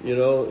it?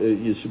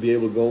 You should be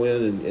able to go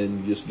in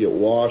and just get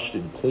washed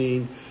and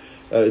clean.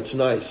 It's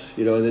nice,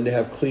 and then to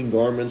have clean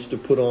garments to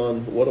put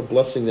on. What a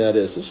blessing that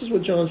is. This is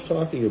what John's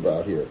talking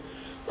about here.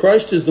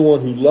 Christ is the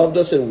one who loved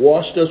us and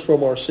washed us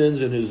from our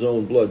sins in his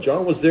own blood.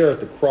 John was there at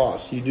the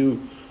cross. He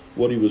knew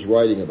what he was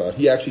writing about.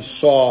 He actually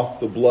saw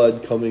the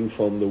blood coming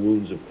from the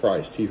wounds of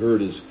Christ. He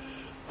heard his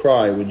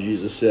cry when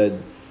Jesus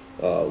said,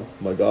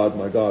 my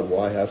God,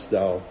 why hast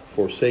thou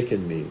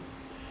forsaken me?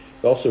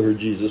 He also heard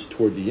Jesus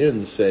toward the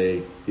end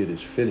say, it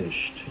is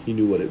finished. He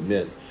knew what it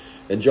meant.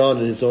 And John,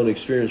 in his own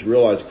experience,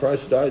 realized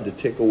Christ died to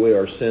take away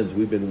our sins.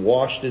 We've been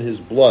washed in his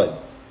blood.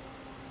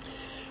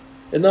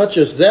 And not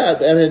just that,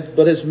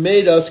 but has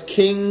made us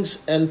kings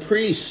and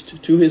priests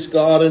to his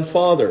God and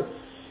Father.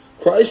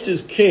 Christ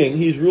is king.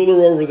 He's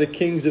ruler over the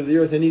kings of the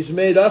earth, and he's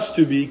made us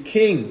to be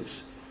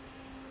kings.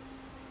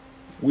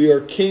 We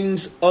are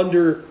kings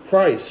under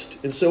Christ.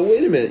 And so,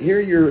 wait a minute. Here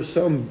you're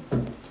some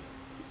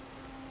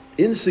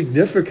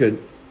insignificant,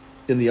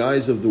 in the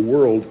eyes of the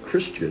world,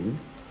 Christian.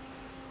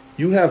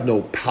 You have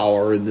no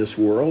power in this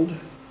world.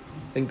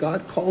 And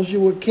God calls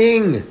you a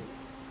king.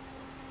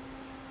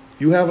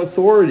 You have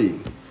authority.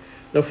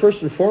 Now,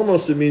 first and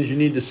foremost, it means you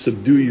need to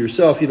subdue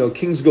yourself.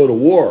 Kings go to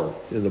war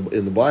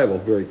in the Bible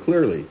very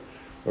clearly.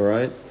 All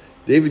right?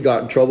 David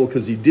got in trouble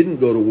because he didn't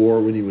go to war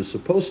when he was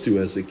supposed to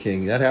as a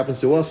king. That happens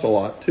to us a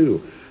lot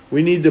too.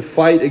 We need to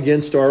fight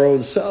against our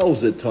own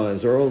selves at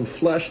times. Our own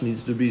flesh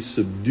needs to be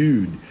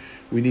subdued.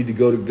 We need to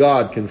go to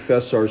God,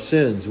 confess our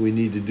sins. We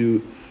need to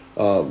do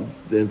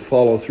and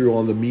follow through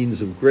on the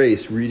means of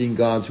grace, reading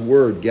God's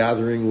word,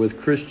 gathering with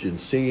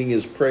Christians, singing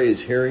his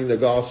praise, hearing the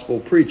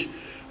gospel preached.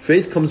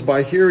 Faith comes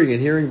by hearing,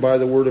 and hearing by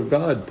the word of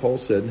God. Paul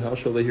said, how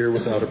shall they hear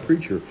without a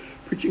preacher?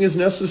 Preaching is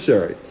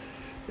necessary.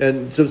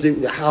 And some say,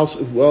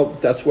 well,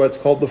 that's why it's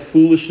called the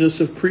foolishness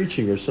of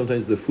preaching, or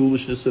sometimes the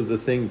foolishness of the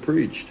thing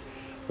preached.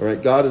 All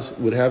right, God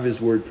would have his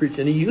word preached,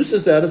 and he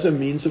uses that as a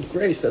means of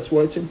grace. That's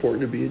why it's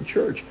important to be in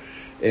church,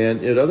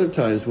 and at other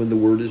times when the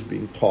word is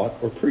being taught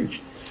or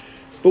preached.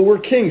 But we're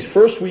kings.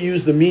 First, we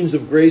use the means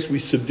of grace. We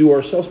subdue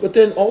ourselves, but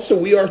then also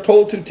we are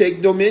told to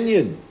take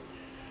dominion.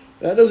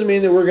 That doesn't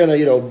mean that we're going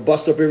to,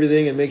 bust up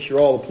everything and make sure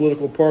all the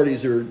political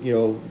parties are,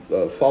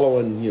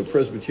 following,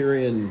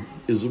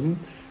 Presbyterianism.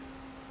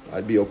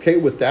 I'd be okay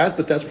with that,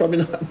 but that's probably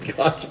not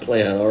God's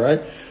plan, all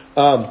right?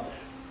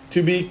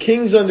 To be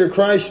kings under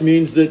Christ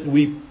means that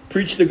we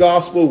preach the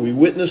gospel, we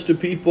witness to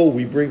people,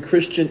 we bring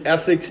Christian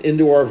ethics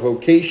into our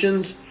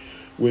vocations.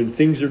 When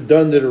things are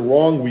done that are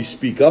wrong, we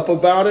speak up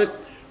about it.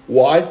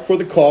 Why? For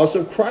the cause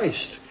of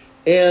Christ.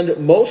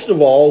 And most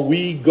of all,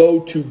 we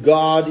go to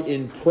God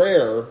in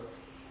prayer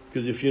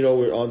Because if you know,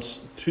 we're on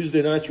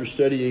Tuesday nights we're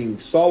studying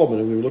Solomon,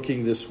 and we're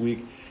looking this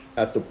week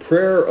at the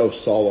prayer of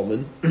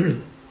Solomon,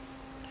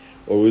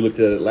 or we looked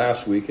at it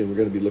last week, and we're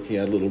going to be looking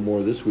at it a little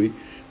more this week.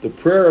 The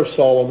prayer of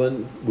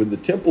Solomon, when the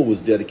temple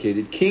was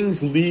dedicated,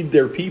 kings lead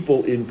their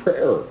people in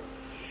prayer.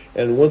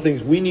 And one of the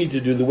things we need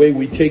to do, the way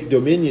we take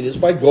dominion, is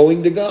by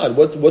going to God.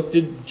 What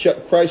did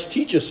Christ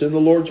teach us in the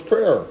Lord's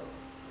Prayer?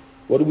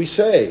 What do we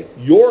say?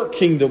 Your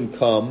kingdom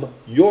come,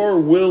 your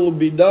will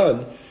be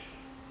done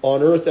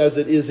on earth as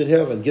it is in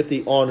heaven. Get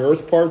the on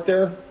earth part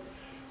there?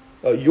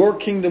 Your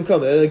kingdom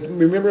come. And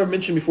remember I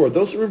mentioned before,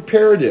 those are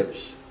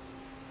imperatives.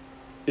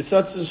 It's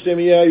not just saying,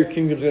 yeah, your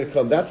kingdom's going to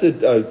come. That's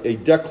a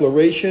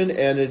declaration,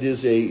 and it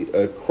is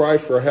a cry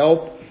for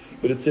help,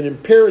 but it's an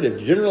imperative.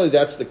 Generally,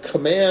 that's the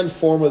command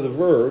form of the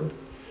verb,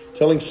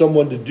 telling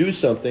someone to do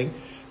something.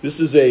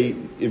 This is a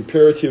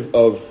imperative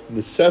of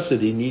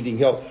necessity, needing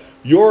help.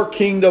 Your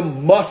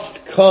kingdom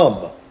must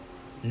come.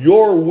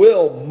 Your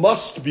will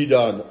must be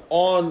done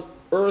on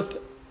earth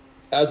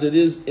as it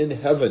is in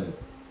heaven.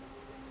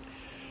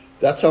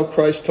 That's how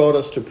Christ taught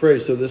us to pray.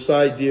 So this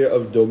idea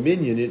of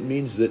dominion, it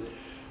means that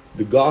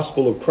the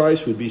gospel of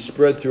Christ would be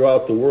spread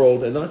throughout the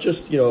world, and not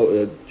just,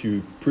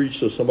 to preach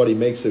so somebody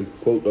makes a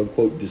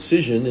quote-unquote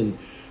decision, and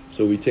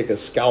so we take a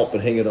scalp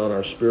and hang it on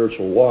our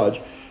spiritual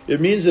lodge. It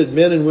means that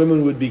men and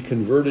women would be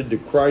converted to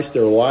Christ,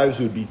 their lives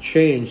would be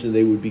changed, and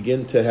they would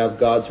begin to have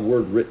God's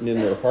word written in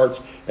their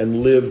hearts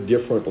and live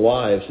different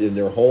lives in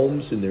their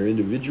homes, in their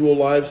individual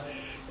lives,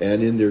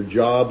 and in their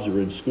jobs or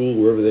in school,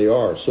 wherever they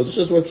are. So this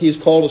is what He has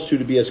called us to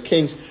be as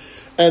kings.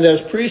 And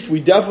as priests, we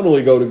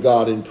definitely go to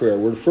God in prayer.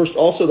 We're first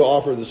also to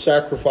offer the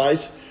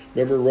sacrifice.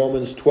 Remember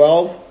Romans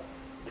 12?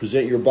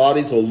 Present your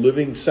bodies a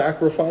living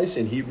sacrifice.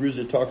 In Hebrews,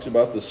 it talks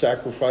about the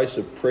sacrifice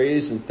of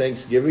praise and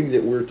thanksgiving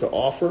that we're to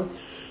offer.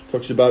 It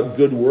talks about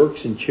good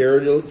works and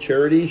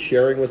charity,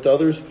 sharing with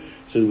others.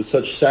 So with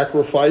such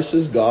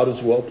sacrifices, God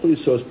is well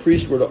pleased. So as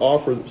priests, we're to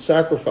offer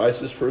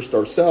sacrifices first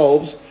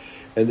ourselves,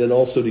 and then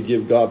also to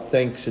give God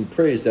thanks and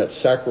praise. That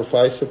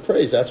sacrifice of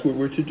praise. That's what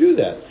we're to do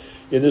that.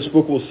 In this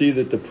book, we'll see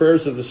that the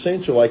prayers of the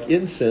saints are like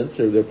incense,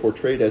 or they're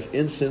portrayed as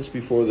incense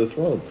before the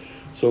throne.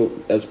 So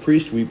as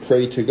priests, we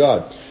pray to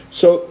God.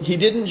 So He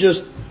didn't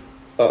just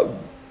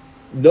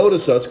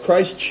notice us.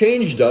 Christ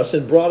changed us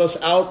and brought us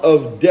out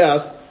of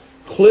death,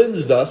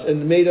 cleansed us,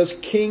 and made us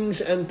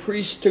kings and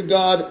priests to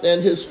God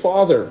and His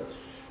Father.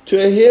 To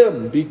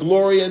Him be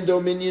glory and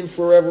dominion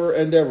forever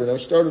and ever. Now, I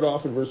started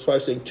off in verse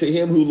 5 saying, to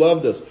Him who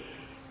loved us.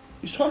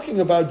 He's talking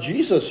about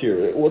Jesus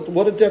here.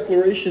 What a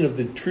declaration of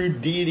the true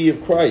deity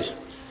of Christ.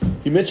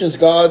 He mentions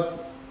God,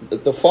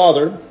 the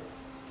Father,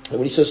 and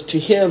when he says to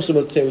Him,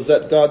 someone would say, was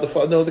that God the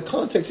Father? No, the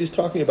context he's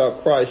talking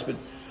about Christ, but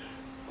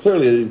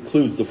clearly it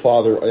includes the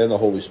Father and the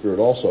Holy Spirit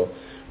also.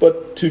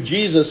 But to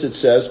Jesus it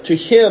says, to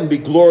Him be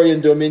glory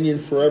and dominion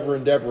forever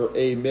and ever.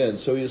 Amen.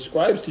 So he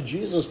ascribes to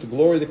Jesus the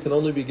glory that can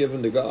only be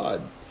given to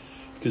God,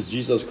 because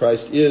Jesus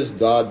Christ is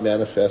God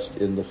manifest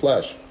in the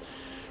flesh.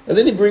 And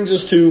then he brings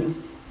us to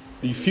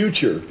the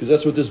future, because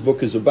that's what this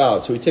book is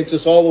about. So he takes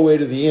us all the way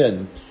to the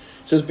end.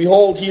 It says,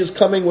 behold, He is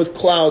coming with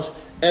clouds,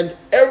 and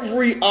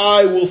every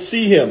eye will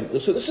see Him.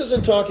 So this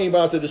isn't talking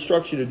about the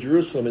destruction of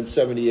Jerusalem in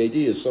 70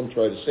 AD, as some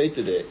try to say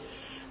today.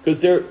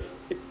 Because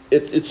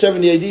at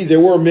 70 AD,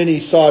 there were many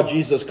saw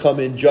Jesus come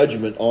in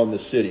judgment on the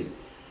city.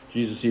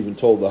 Jesus even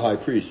told the high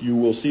priest, you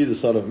will see the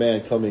Son of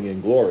Man coming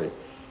in glory.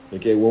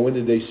 Okay, well, when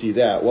did they see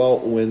that? Well,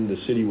 when the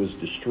city was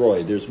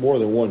destroyed. There's more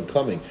than one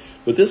coming.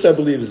 But this, I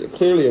believe, is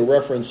clearly a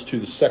reference to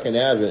the second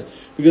advent,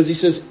 because he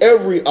says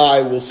every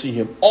eye will see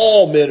Him.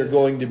 All men are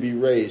going to be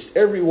raised.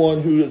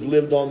 Everyone who has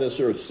lived on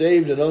this earth,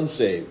 saved and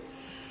unsaved.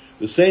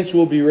 The saints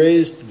will be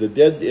raised. The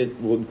dead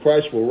in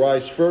Christ will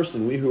rise first,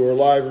 and we who are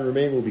alive and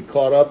remain will be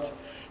caught up,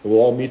 and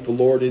we'll all meet the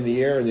Lord in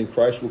the air, and then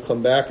Christ will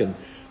come back, and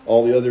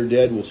all the other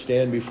dead will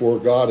stand before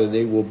God, and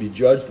they will be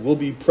judged. We'll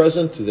be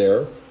present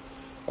there.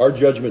 Our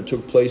judgment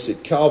took place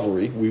at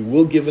Calvary. We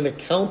will give an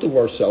account of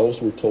ourselves,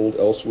 we're told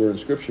elsewhere in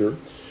Scripture.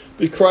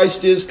 But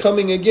Christ is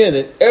coming again,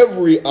 and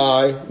every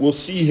eye will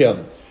see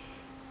Him.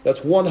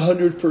 That's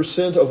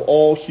 100% of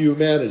all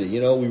humanity.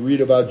 We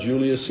read about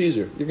Julius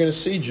Caesar. You're going to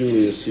see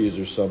Julius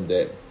Caesar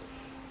someday.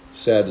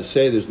 Sad to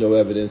say, there's no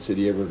evidence that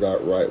he ever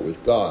got right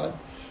with God.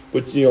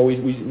 But, we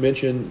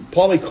mentioned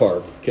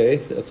Polycarp, okay?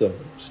 That's a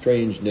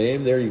strange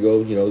name. There you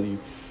go.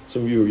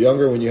 Some of you are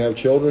younger when you have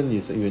children.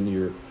 You think when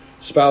your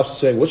spouse is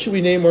saying, what should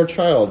we name our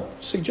child?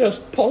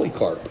 Suggest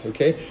Polycarp,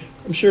 okay?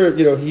 I'm sure,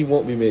 he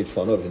won't be made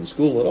fun of in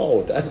school at all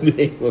with that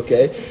name,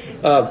 okay?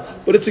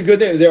 But it's a good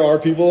name. There are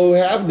people who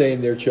have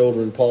named their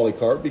children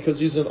Polycarp because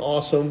he's an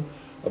awesome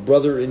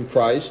brother in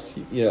Christ,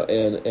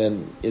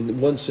 and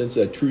in one sense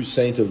a true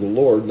saint of the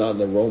Lord, not in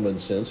the Roman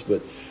sense,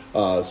 but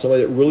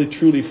somebody that really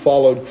truly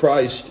followed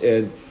Christ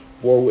and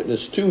bore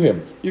witness to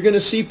Him. You're going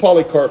to see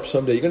Polycarp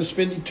someday. You're going to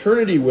spend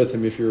eternity with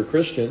him if you're a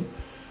Christian.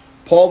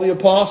 Paul the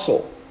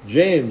Apostle,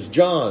 James,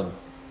 John,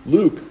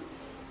 Luke,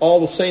 all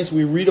the saints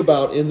we read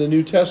about in the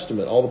New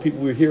Testament, all the people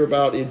we hear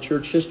about in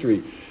church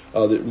history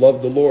that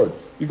loved the Lord.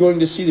 You're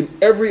going to see them.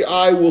 Every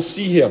eye will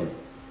see Him,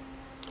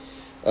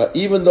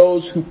 even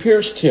those who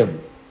pierced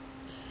Him.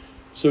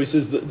 So he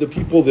says the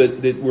people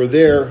that were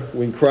there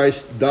when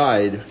Christ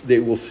died, they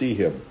will see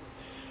him.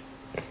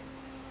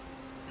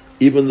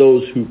 Even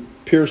those who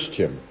pierced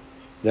him.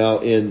 Now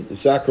in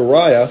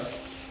Zechariah,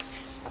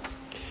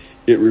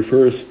 it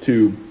refers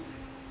to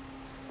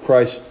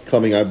Christ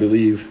coming, I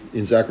believe,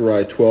 in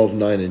Zechariah 12,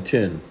 9, and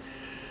 10.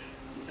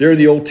 There in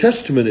the Old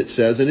Testament it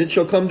says, "And it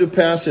shall come to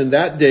pass in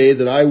that day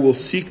that I will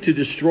seek to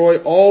destroy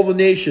all the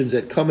nations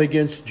that come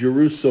against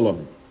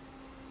Jerusalem.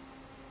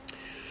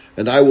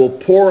 And I will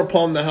pour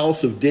upon the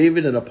house of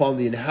David and upon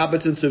the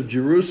inhabitants of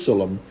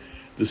Jerusalem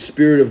the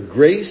spirit of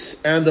grace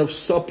and of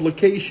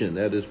supplication."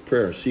 That is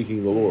prayer,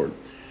 seeking the Lord.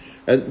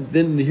 And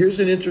then here's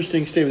an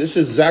interesting statement. This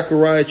is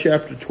Zechariah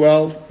chapter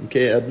 12.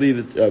 Okay, I believe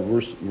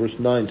it's verse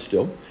 9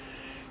 still.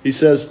 He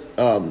says,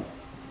 "And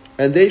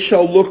they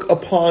shall look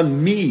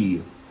upon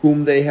me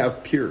whom they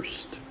have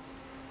pierced.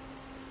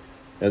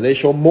 And they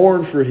shall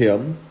mourn for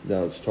him."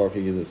 Now it's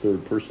talking in the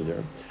third person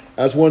there.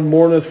 "As one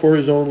mourneth for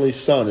his only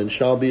son, and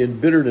shall be in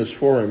bitterness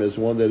for him as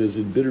one that is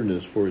in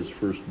bitterness for his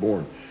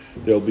firstborn."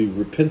 There'll be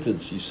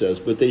repentance, he says.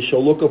 "But they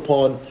shall look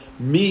upon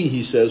me,"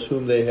 he says,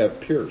 "whom they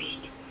have pierced."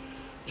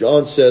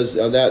 John says,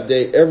 "On that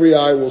day every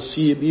eye will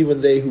see him,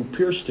 even they who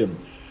pierced him."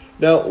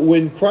 Now,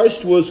 when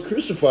Christ was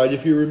crucified,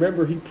 if you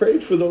remember, he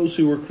prayed for those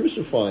who were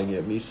crucifying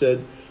him. He said,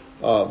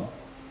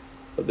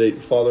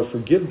 "Father,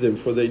 forgive them,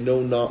 for they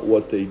know not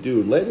what they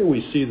do." Later we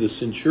see the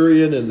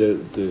centurion and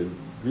the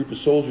group of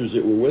soldiers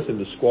that were with him,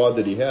 the squad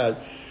that he had,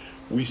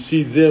 we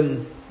see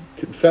them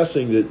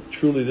confessing that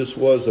truly this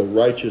was a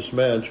righteous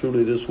man,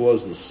 truly this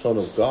was the Son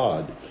of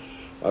God.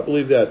 I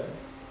believe that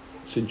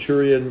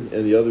centurion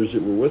and the others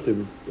that were with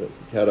him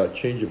had a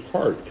change of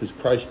heart because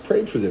Christ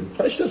prayed for them.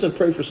 Christ doesn't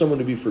pray for someone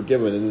to be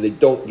forgiven and then they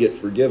don't get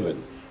forgiven.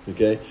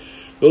 Okay?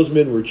 Those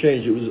men were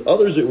changed. It was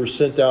others that were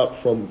sent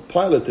out from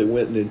Pilate that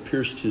went and then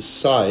pierced his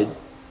side.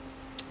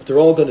 They're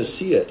all going to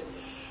see it.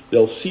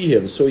 They'll see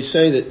him. So he's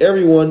saying that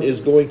everyone is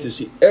going to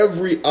see.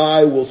 Every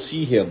eye will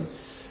see him.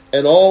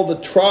 And all the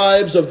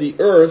tribes of the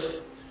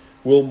earth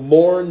will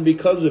mourn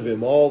because of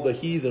him. All the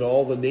heathen,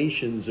 all the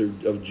nations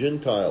of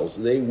Gentiles,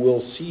 they will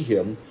see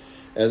him.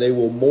 And they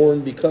will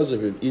mourn because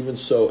of him. Even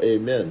so,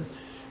 amen.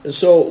 And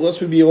so,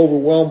 lest we be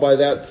overwhelmed by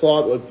that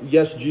thought of,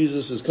 yes,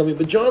 Jesus is coming.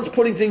 But John's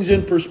putting things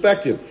in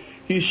perspective.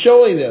 He's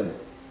showing them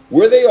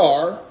where they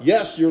are.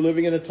 Yes, you're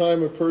living in a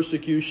time of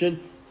persecution.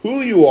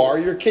 Who you are,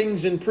 you're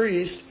kings and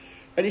priests.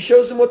 And he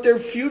shows them what their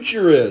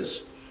future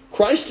is.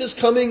 Christ is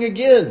coming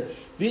again.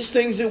 These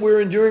things that we're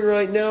enduring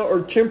right now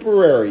are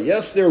temporary.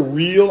 Yes, they're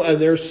real and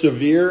they're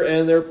severe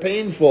and they're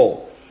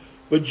painful.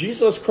 But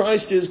Jesus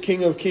Christ is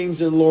King of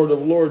Kings and Lord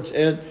of Lords.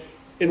 And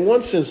in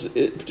one sense,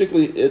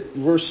 particularly at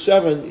verse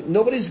 7,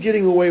 nobody's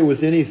getting away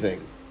with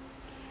anything.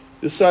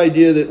 This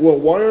idea that, well,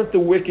 why aren't the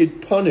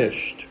wicked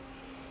punished?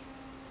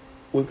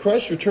 When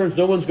Christ returns,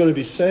 no one's going to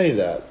be saying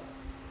that.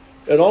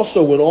 And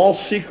also, when all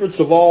secrets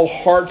of all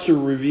hearts are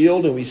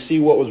revealed and we see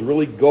what was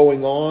really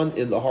going on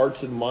in the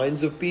hearts and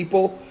minds of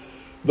people,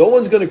 no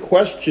one's going to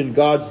question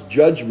God's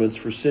judgments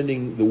for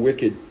sending the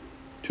wicked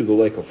to the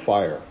lake of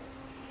fire.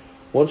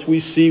 Once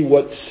we see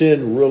what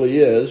sin really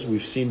is,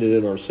 we've seen it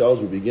in ourselves,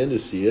 we begin to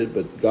see it,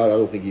 but God, I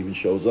don't think, even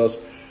shows us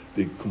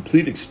the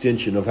complete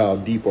extension of how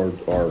deep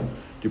our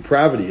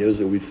depravity is,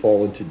 that we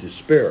fall into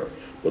despair.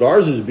 But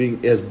ours has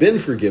been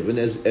forgiven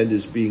and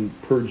is being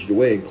purged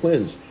away and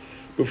cleansed.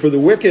 But for the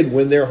wicked,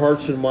 when their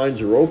hearts and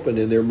minds are open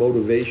and their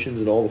motivations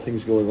and all the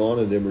things going on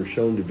in them are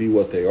shown to be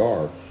what they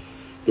are,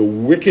 the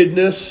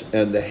wickedness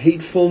and the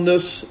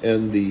hatefulness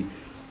and the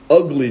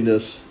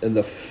ugliness and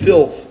the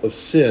filth of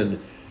sin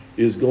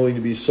is going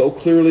to be so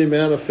clearly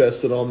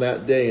manifested on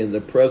that day in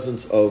the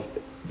presence of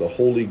the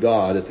holy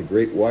God at the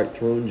great white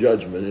throne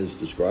judgment, as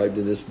described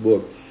in this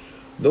book.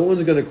 No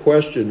one's going to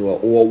question, well,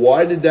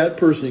 why did that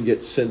person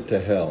get sent to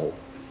hell?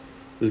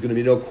 There's going to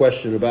be no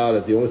question about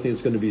it. The only thing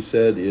that's going to be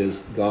said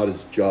is God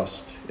is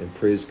just, and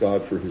praise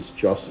God for his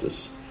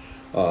justice,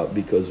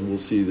 because we'll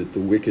see that the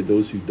wicked,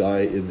 those who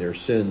die in their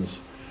sins,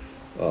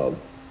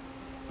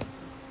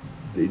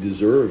 they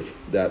deserve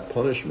that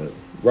punishment.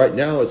 Right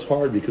now it's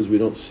hard because we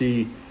don't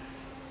see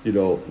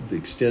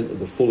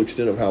the full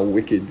extent of how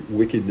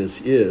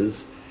wickedness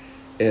is,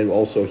 and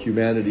also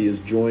humanity is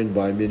joined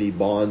by many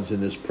bonds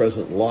in this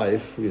present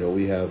life.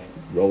 We have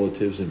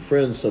relatives and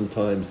friends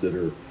sometimes that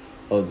are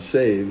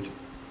unsaved,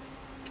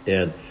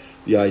 and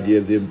the idea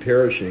of them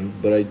perishing.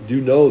 But I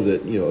do know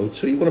that,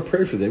 so you want to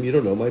pray for them. You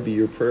don't know, it might be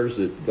your prayers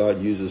that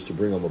God uses to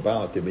bring them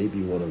about. They may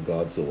be one of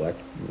God's elect.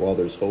 While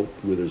there's hope,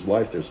 where there's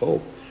life, there's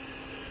hope.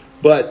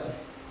 But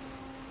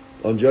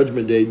on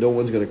Judgment Day, no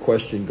one's going to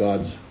question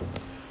God's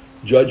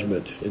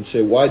judgment and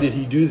say, why did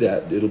he do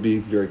that? It'll be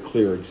very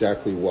clear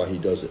exactly why he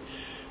does it.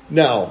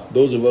 Now,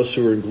 those of us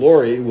who are in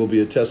glory will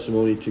be a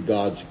testimony to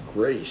God's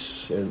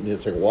grace. And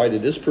it's like, why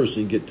did this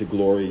person get to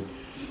glory?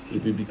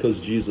 It'd be because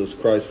Jesus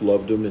Christ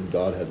loved them and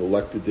God had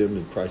elected them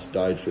and Christ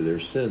died for their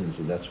sins,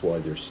 and that's why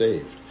they're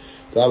saved.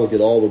 God will get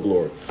all the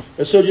glory.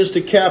 And so just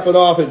to cap it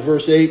off at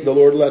verse 8, the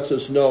Lord lets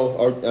us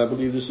know, I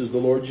believe this is the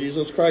Lord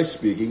Jesus Christ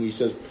speaking. He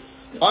says,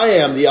 I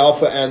am the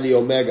Alpha and the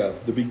Omega,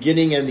 the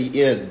beginning and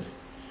the end.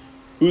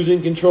 Who's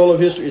in control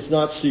of history? It's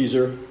not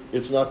Caesar.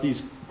 It's not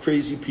these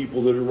crazy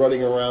people that are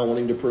running around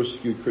wanting to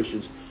persecute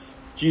Christians.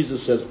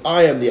 Jesus says,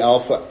 I am the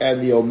Alpha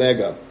and the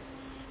Omega,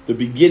 the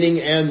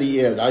beginning and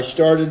the end. I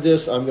started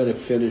this, I'm going to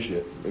finish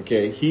it.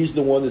 Okay? He's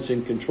the one that's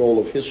in control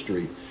of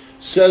history.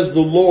 Says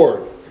the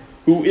Lord,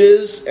 who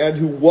is and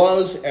who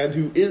was and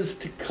who is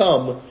to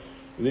come.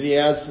 And then he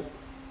adds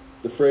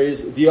the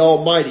phrase, the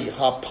Almighty.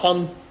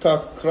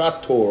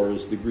 Hapantakrator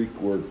is the Greek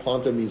word.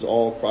 Panta means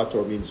all,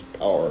 krator means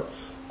power.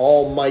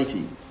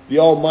 Almighty. The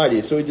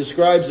Almighty. So he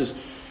describes this.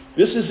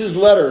 This is his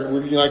letter.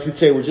 I could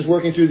say we're just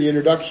working through the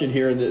introduction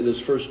here in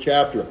this first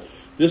chapter.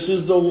 This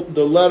is the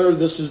letter.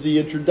 This is the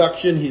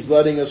introduction. He's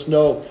letting us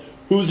know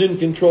who's in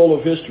control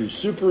of history.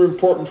 Super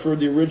important for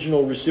the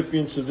original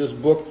recipients of this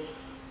book.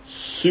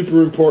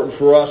 Super important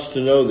for us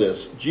to know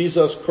this.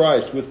 Jesus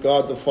Christ, with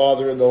God the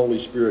Father and the Holy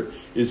Spirit,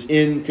 is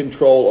in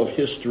control of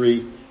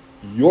history.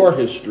 Your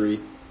history,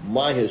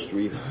 my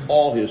history,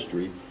 all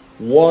history,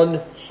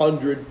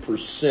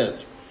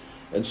 100%.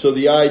 And so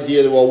the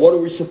idea that, well, what are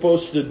we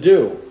supposed to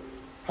do?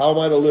 How am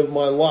I to live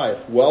my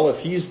life? Well, if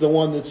he's the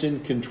one that's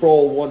in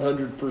control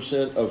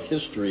 100% of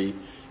history,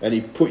 and he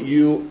put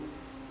you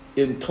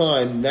in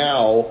time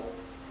now,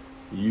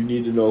 you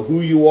need to know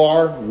who you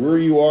are,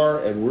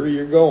 and where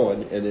you're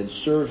going, and then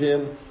serve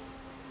him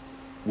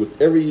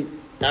with every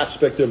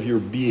aspect of your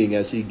being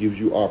as he gives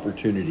you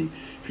opportunity.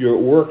 If you're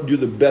at work, do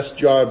the best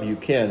job you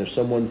can. If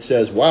someone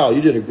says, wow,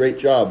 you did a great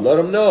job, let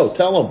them know.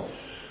 Tell them,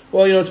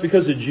 well, it's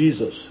because of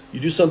Jesus.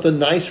 You do something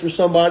nice for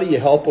somebody, you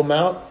help them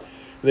out,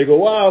 and they go,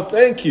 wow,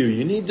 thank you.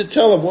 You need to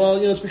tell them, well,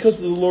 it's because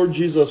of the Lord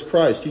Jesus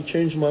Christ. He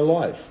changed my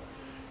life.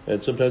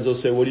 And sometimes they'll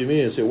say, what do you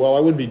mean? I say, well, I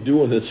wouldn't be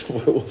doing this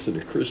if I wasn't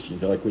a Christian.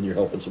 Like when you're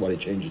helping somebody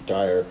change a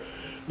tire,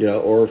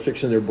 or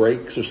fixing their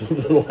brakes or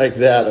something like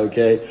that,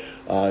 okay?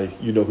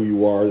 You know who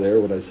you are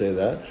there when I say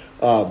that.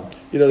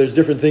 There's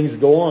different things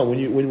that go on.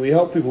 When we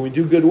help people, we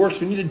do good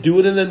works, we need to do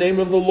it in the name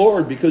of the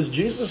Lord because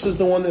Jesus is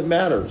the one that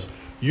matters.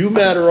 You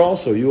matter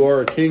also. You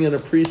are a king and a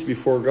priest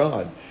before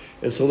God.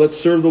 And so let's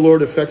serve the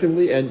Lord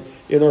effectively. And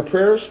in our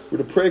prayers, we're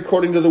to pray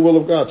according to the will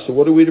of God. So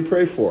what are we to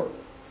pray for?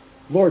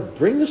 Lord,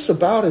 bring this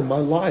about in my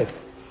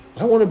life.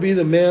 I want to be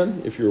the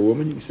man. If you're a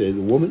woman, you can say the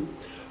woman.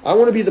 I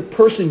want to be the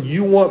person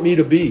you want me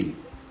to be.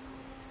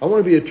 I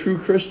want to be a true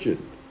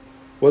Christian.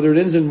 Whether it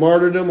ends in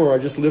martyrdom or I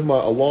just live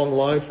a long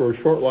life or a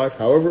short life,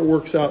 however it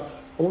works out,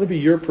 I want to be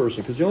your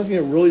person. Because the only thing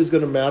that really is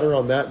going to matter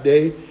on that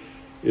day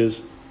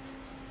is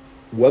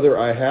whether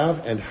I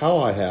have and how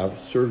I have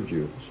served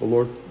you. So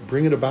Lord,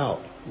 bring it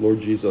about,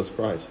 Lord Jesus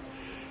Christ.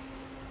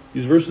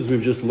 These verses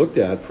we've just looked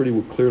at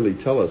pretty clearly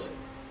tell us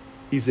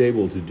he's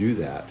able to do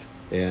that.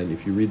 And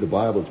if you read the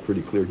Bible, it's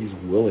pretty clear he's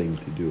willing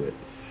to do it.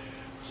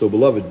 So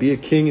beloved, be a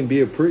king and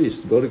be a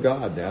priest. Go to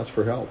God and ask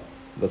for help.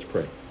 Let's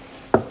pray.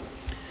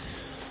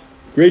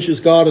 Gracious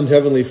God and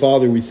Heavenly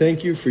Father, we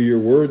thank you for your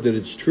word that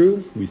it's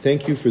true. We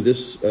thank you for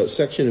this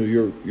section of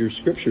your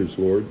scriptures,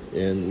 Lord,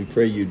 and we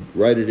pray you'd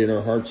write it in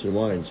our hearts and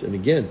minds. And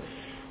again,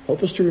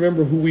 help us to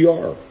remember who we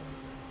are.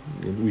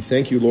 And we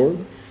thank you,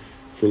 Lord,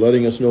 for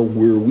letting us know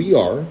where we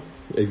are,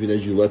 even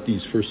as you let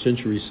these first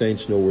century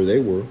saints know where they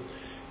were.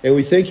 And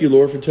we thank you,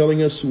 Lord, for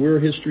telling us where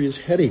history is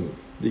heading,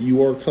 that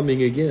you are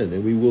coming again,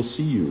 and we will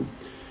see you,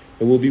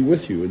 and we'll be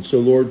with you. And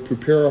so, Lord,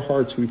 prepare our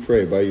hearts, we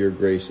pray, by your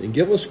grace. And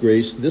give us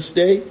grace this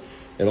day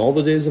and all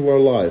the days of our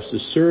lives to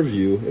serve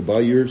you, and by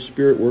your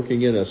Spirit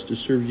working in us, to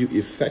serve you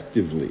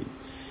effectively.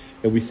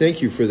 And we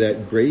thank you for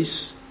that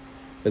grace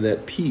and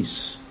that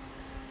peace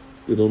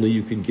that only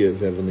you can give,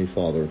 Heavenly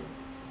Father.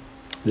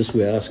 This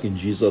we ask in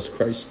Jesus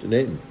Christ's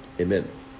name. Amen.